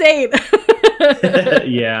 You're insane.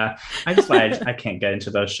 Yeah, I can't get into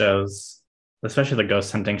those shows. especially the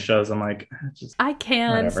ghost hunting shows. I'm like, just I can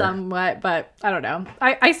whatever. somewhat, but I don't know.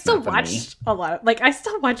 I still Not for me. watched a lot of, like, I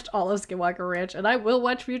still watched all of Skinwalker Ranch, and I will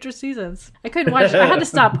watch future seasons. I couldn't watch, I had to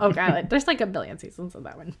stop Oak Island. There's like a billion seasons of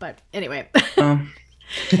that one, but anyway.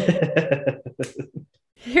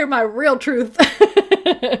 Hear my real truth.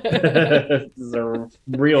 This is a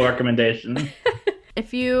real recommendation.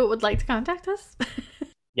 If you would like to contact us,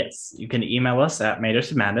 Yes, you can email us at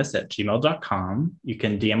mannersofmadness@gmail.com. You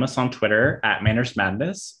can DM us on Twitter at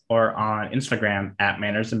mannersmadness or on Instagram at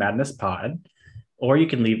mannersofmadnesspod. Or you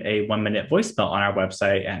can leave a 1-minute voicemail on our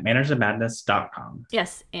website at mannersofmadness.com.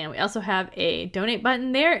 yes, and we also have a donate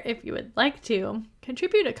button there if you would like to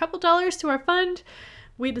contribute a couple dollars to our fund.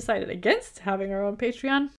 We decided against having our own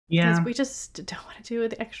Patreon because we just don't want to do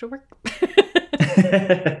the extra work.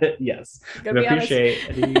 Yes, Gotta we be honest.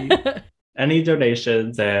 appreciate any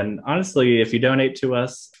donations. And honestly, if you donate to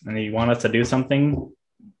us and you want us to do something,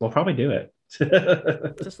 we'll probably do it.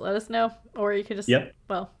 Just let us know, or you can just, Yep.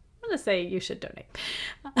 well, I'm going to say you should donate.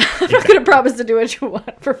 I'm not going to promise to do what you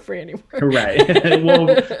want for free anymore. Right.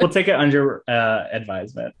 We'll take it under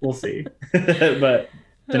advisement. We'll see. But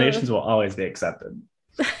donations will always be accepted.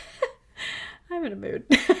 I'm in a mood.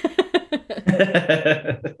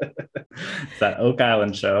 It's that Oak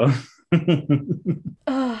Island show.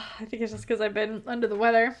 I think it's just because I've been under the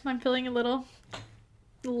weather. I'm feeling a little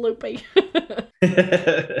loopy.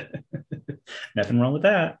 Nothing wrong with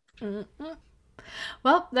that. Mm-mm.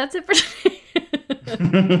 Well, that's it for today.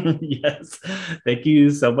 Yes. Thank you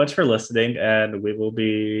so much for listening, and we will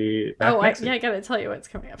be back next I gotta tell you what's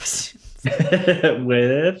coming up.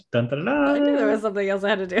 with dun, dun, dun. I knew there was something else I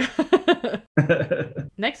had to do.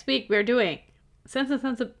 Next week, we're doing Sense and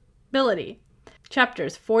Sensibility,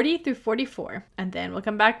 chapters 40 through 44. And then we'll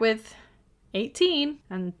come back with 18.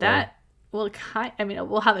 And that will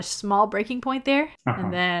we'll have a small breaking point there.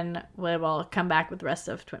 And then we will come back with the rest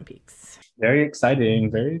of Twin Peaks. Very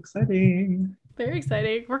exciting. Very exciting. Very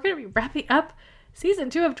exciting. We're going to be wrapping up season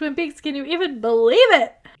 2 of Twin Peaks. Can you even believe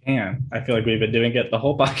it? Man, I feel like we've been doing it the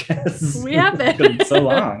whole podcast. We have been. It's been so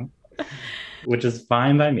long. Which is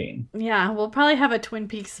fine by me. Yeah, we'll probably have a Twin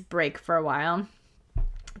Peaks break for a while.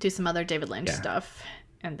 Do some other David Lynch stuff.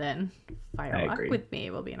 And then Firewalk with Me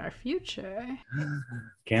will be in our future.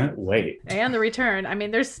 Can't wait. And The Return. I mean,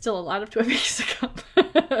 there's still a lot of Twin Peaks to come.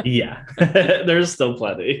 Yeah, there's still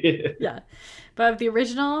plenty. Yeah. But the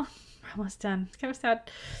original, we're almost done. It's kind of sad.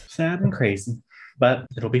 Sad and crazy, but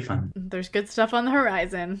it'll be fun. There's good stuff on the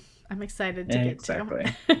horizon. I'm excited to get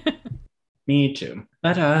to. Me too.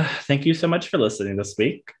 But thank you so much for listening this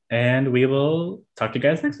week, and we will talk to you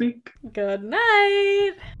guys next week. Good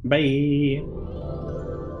night. Bye.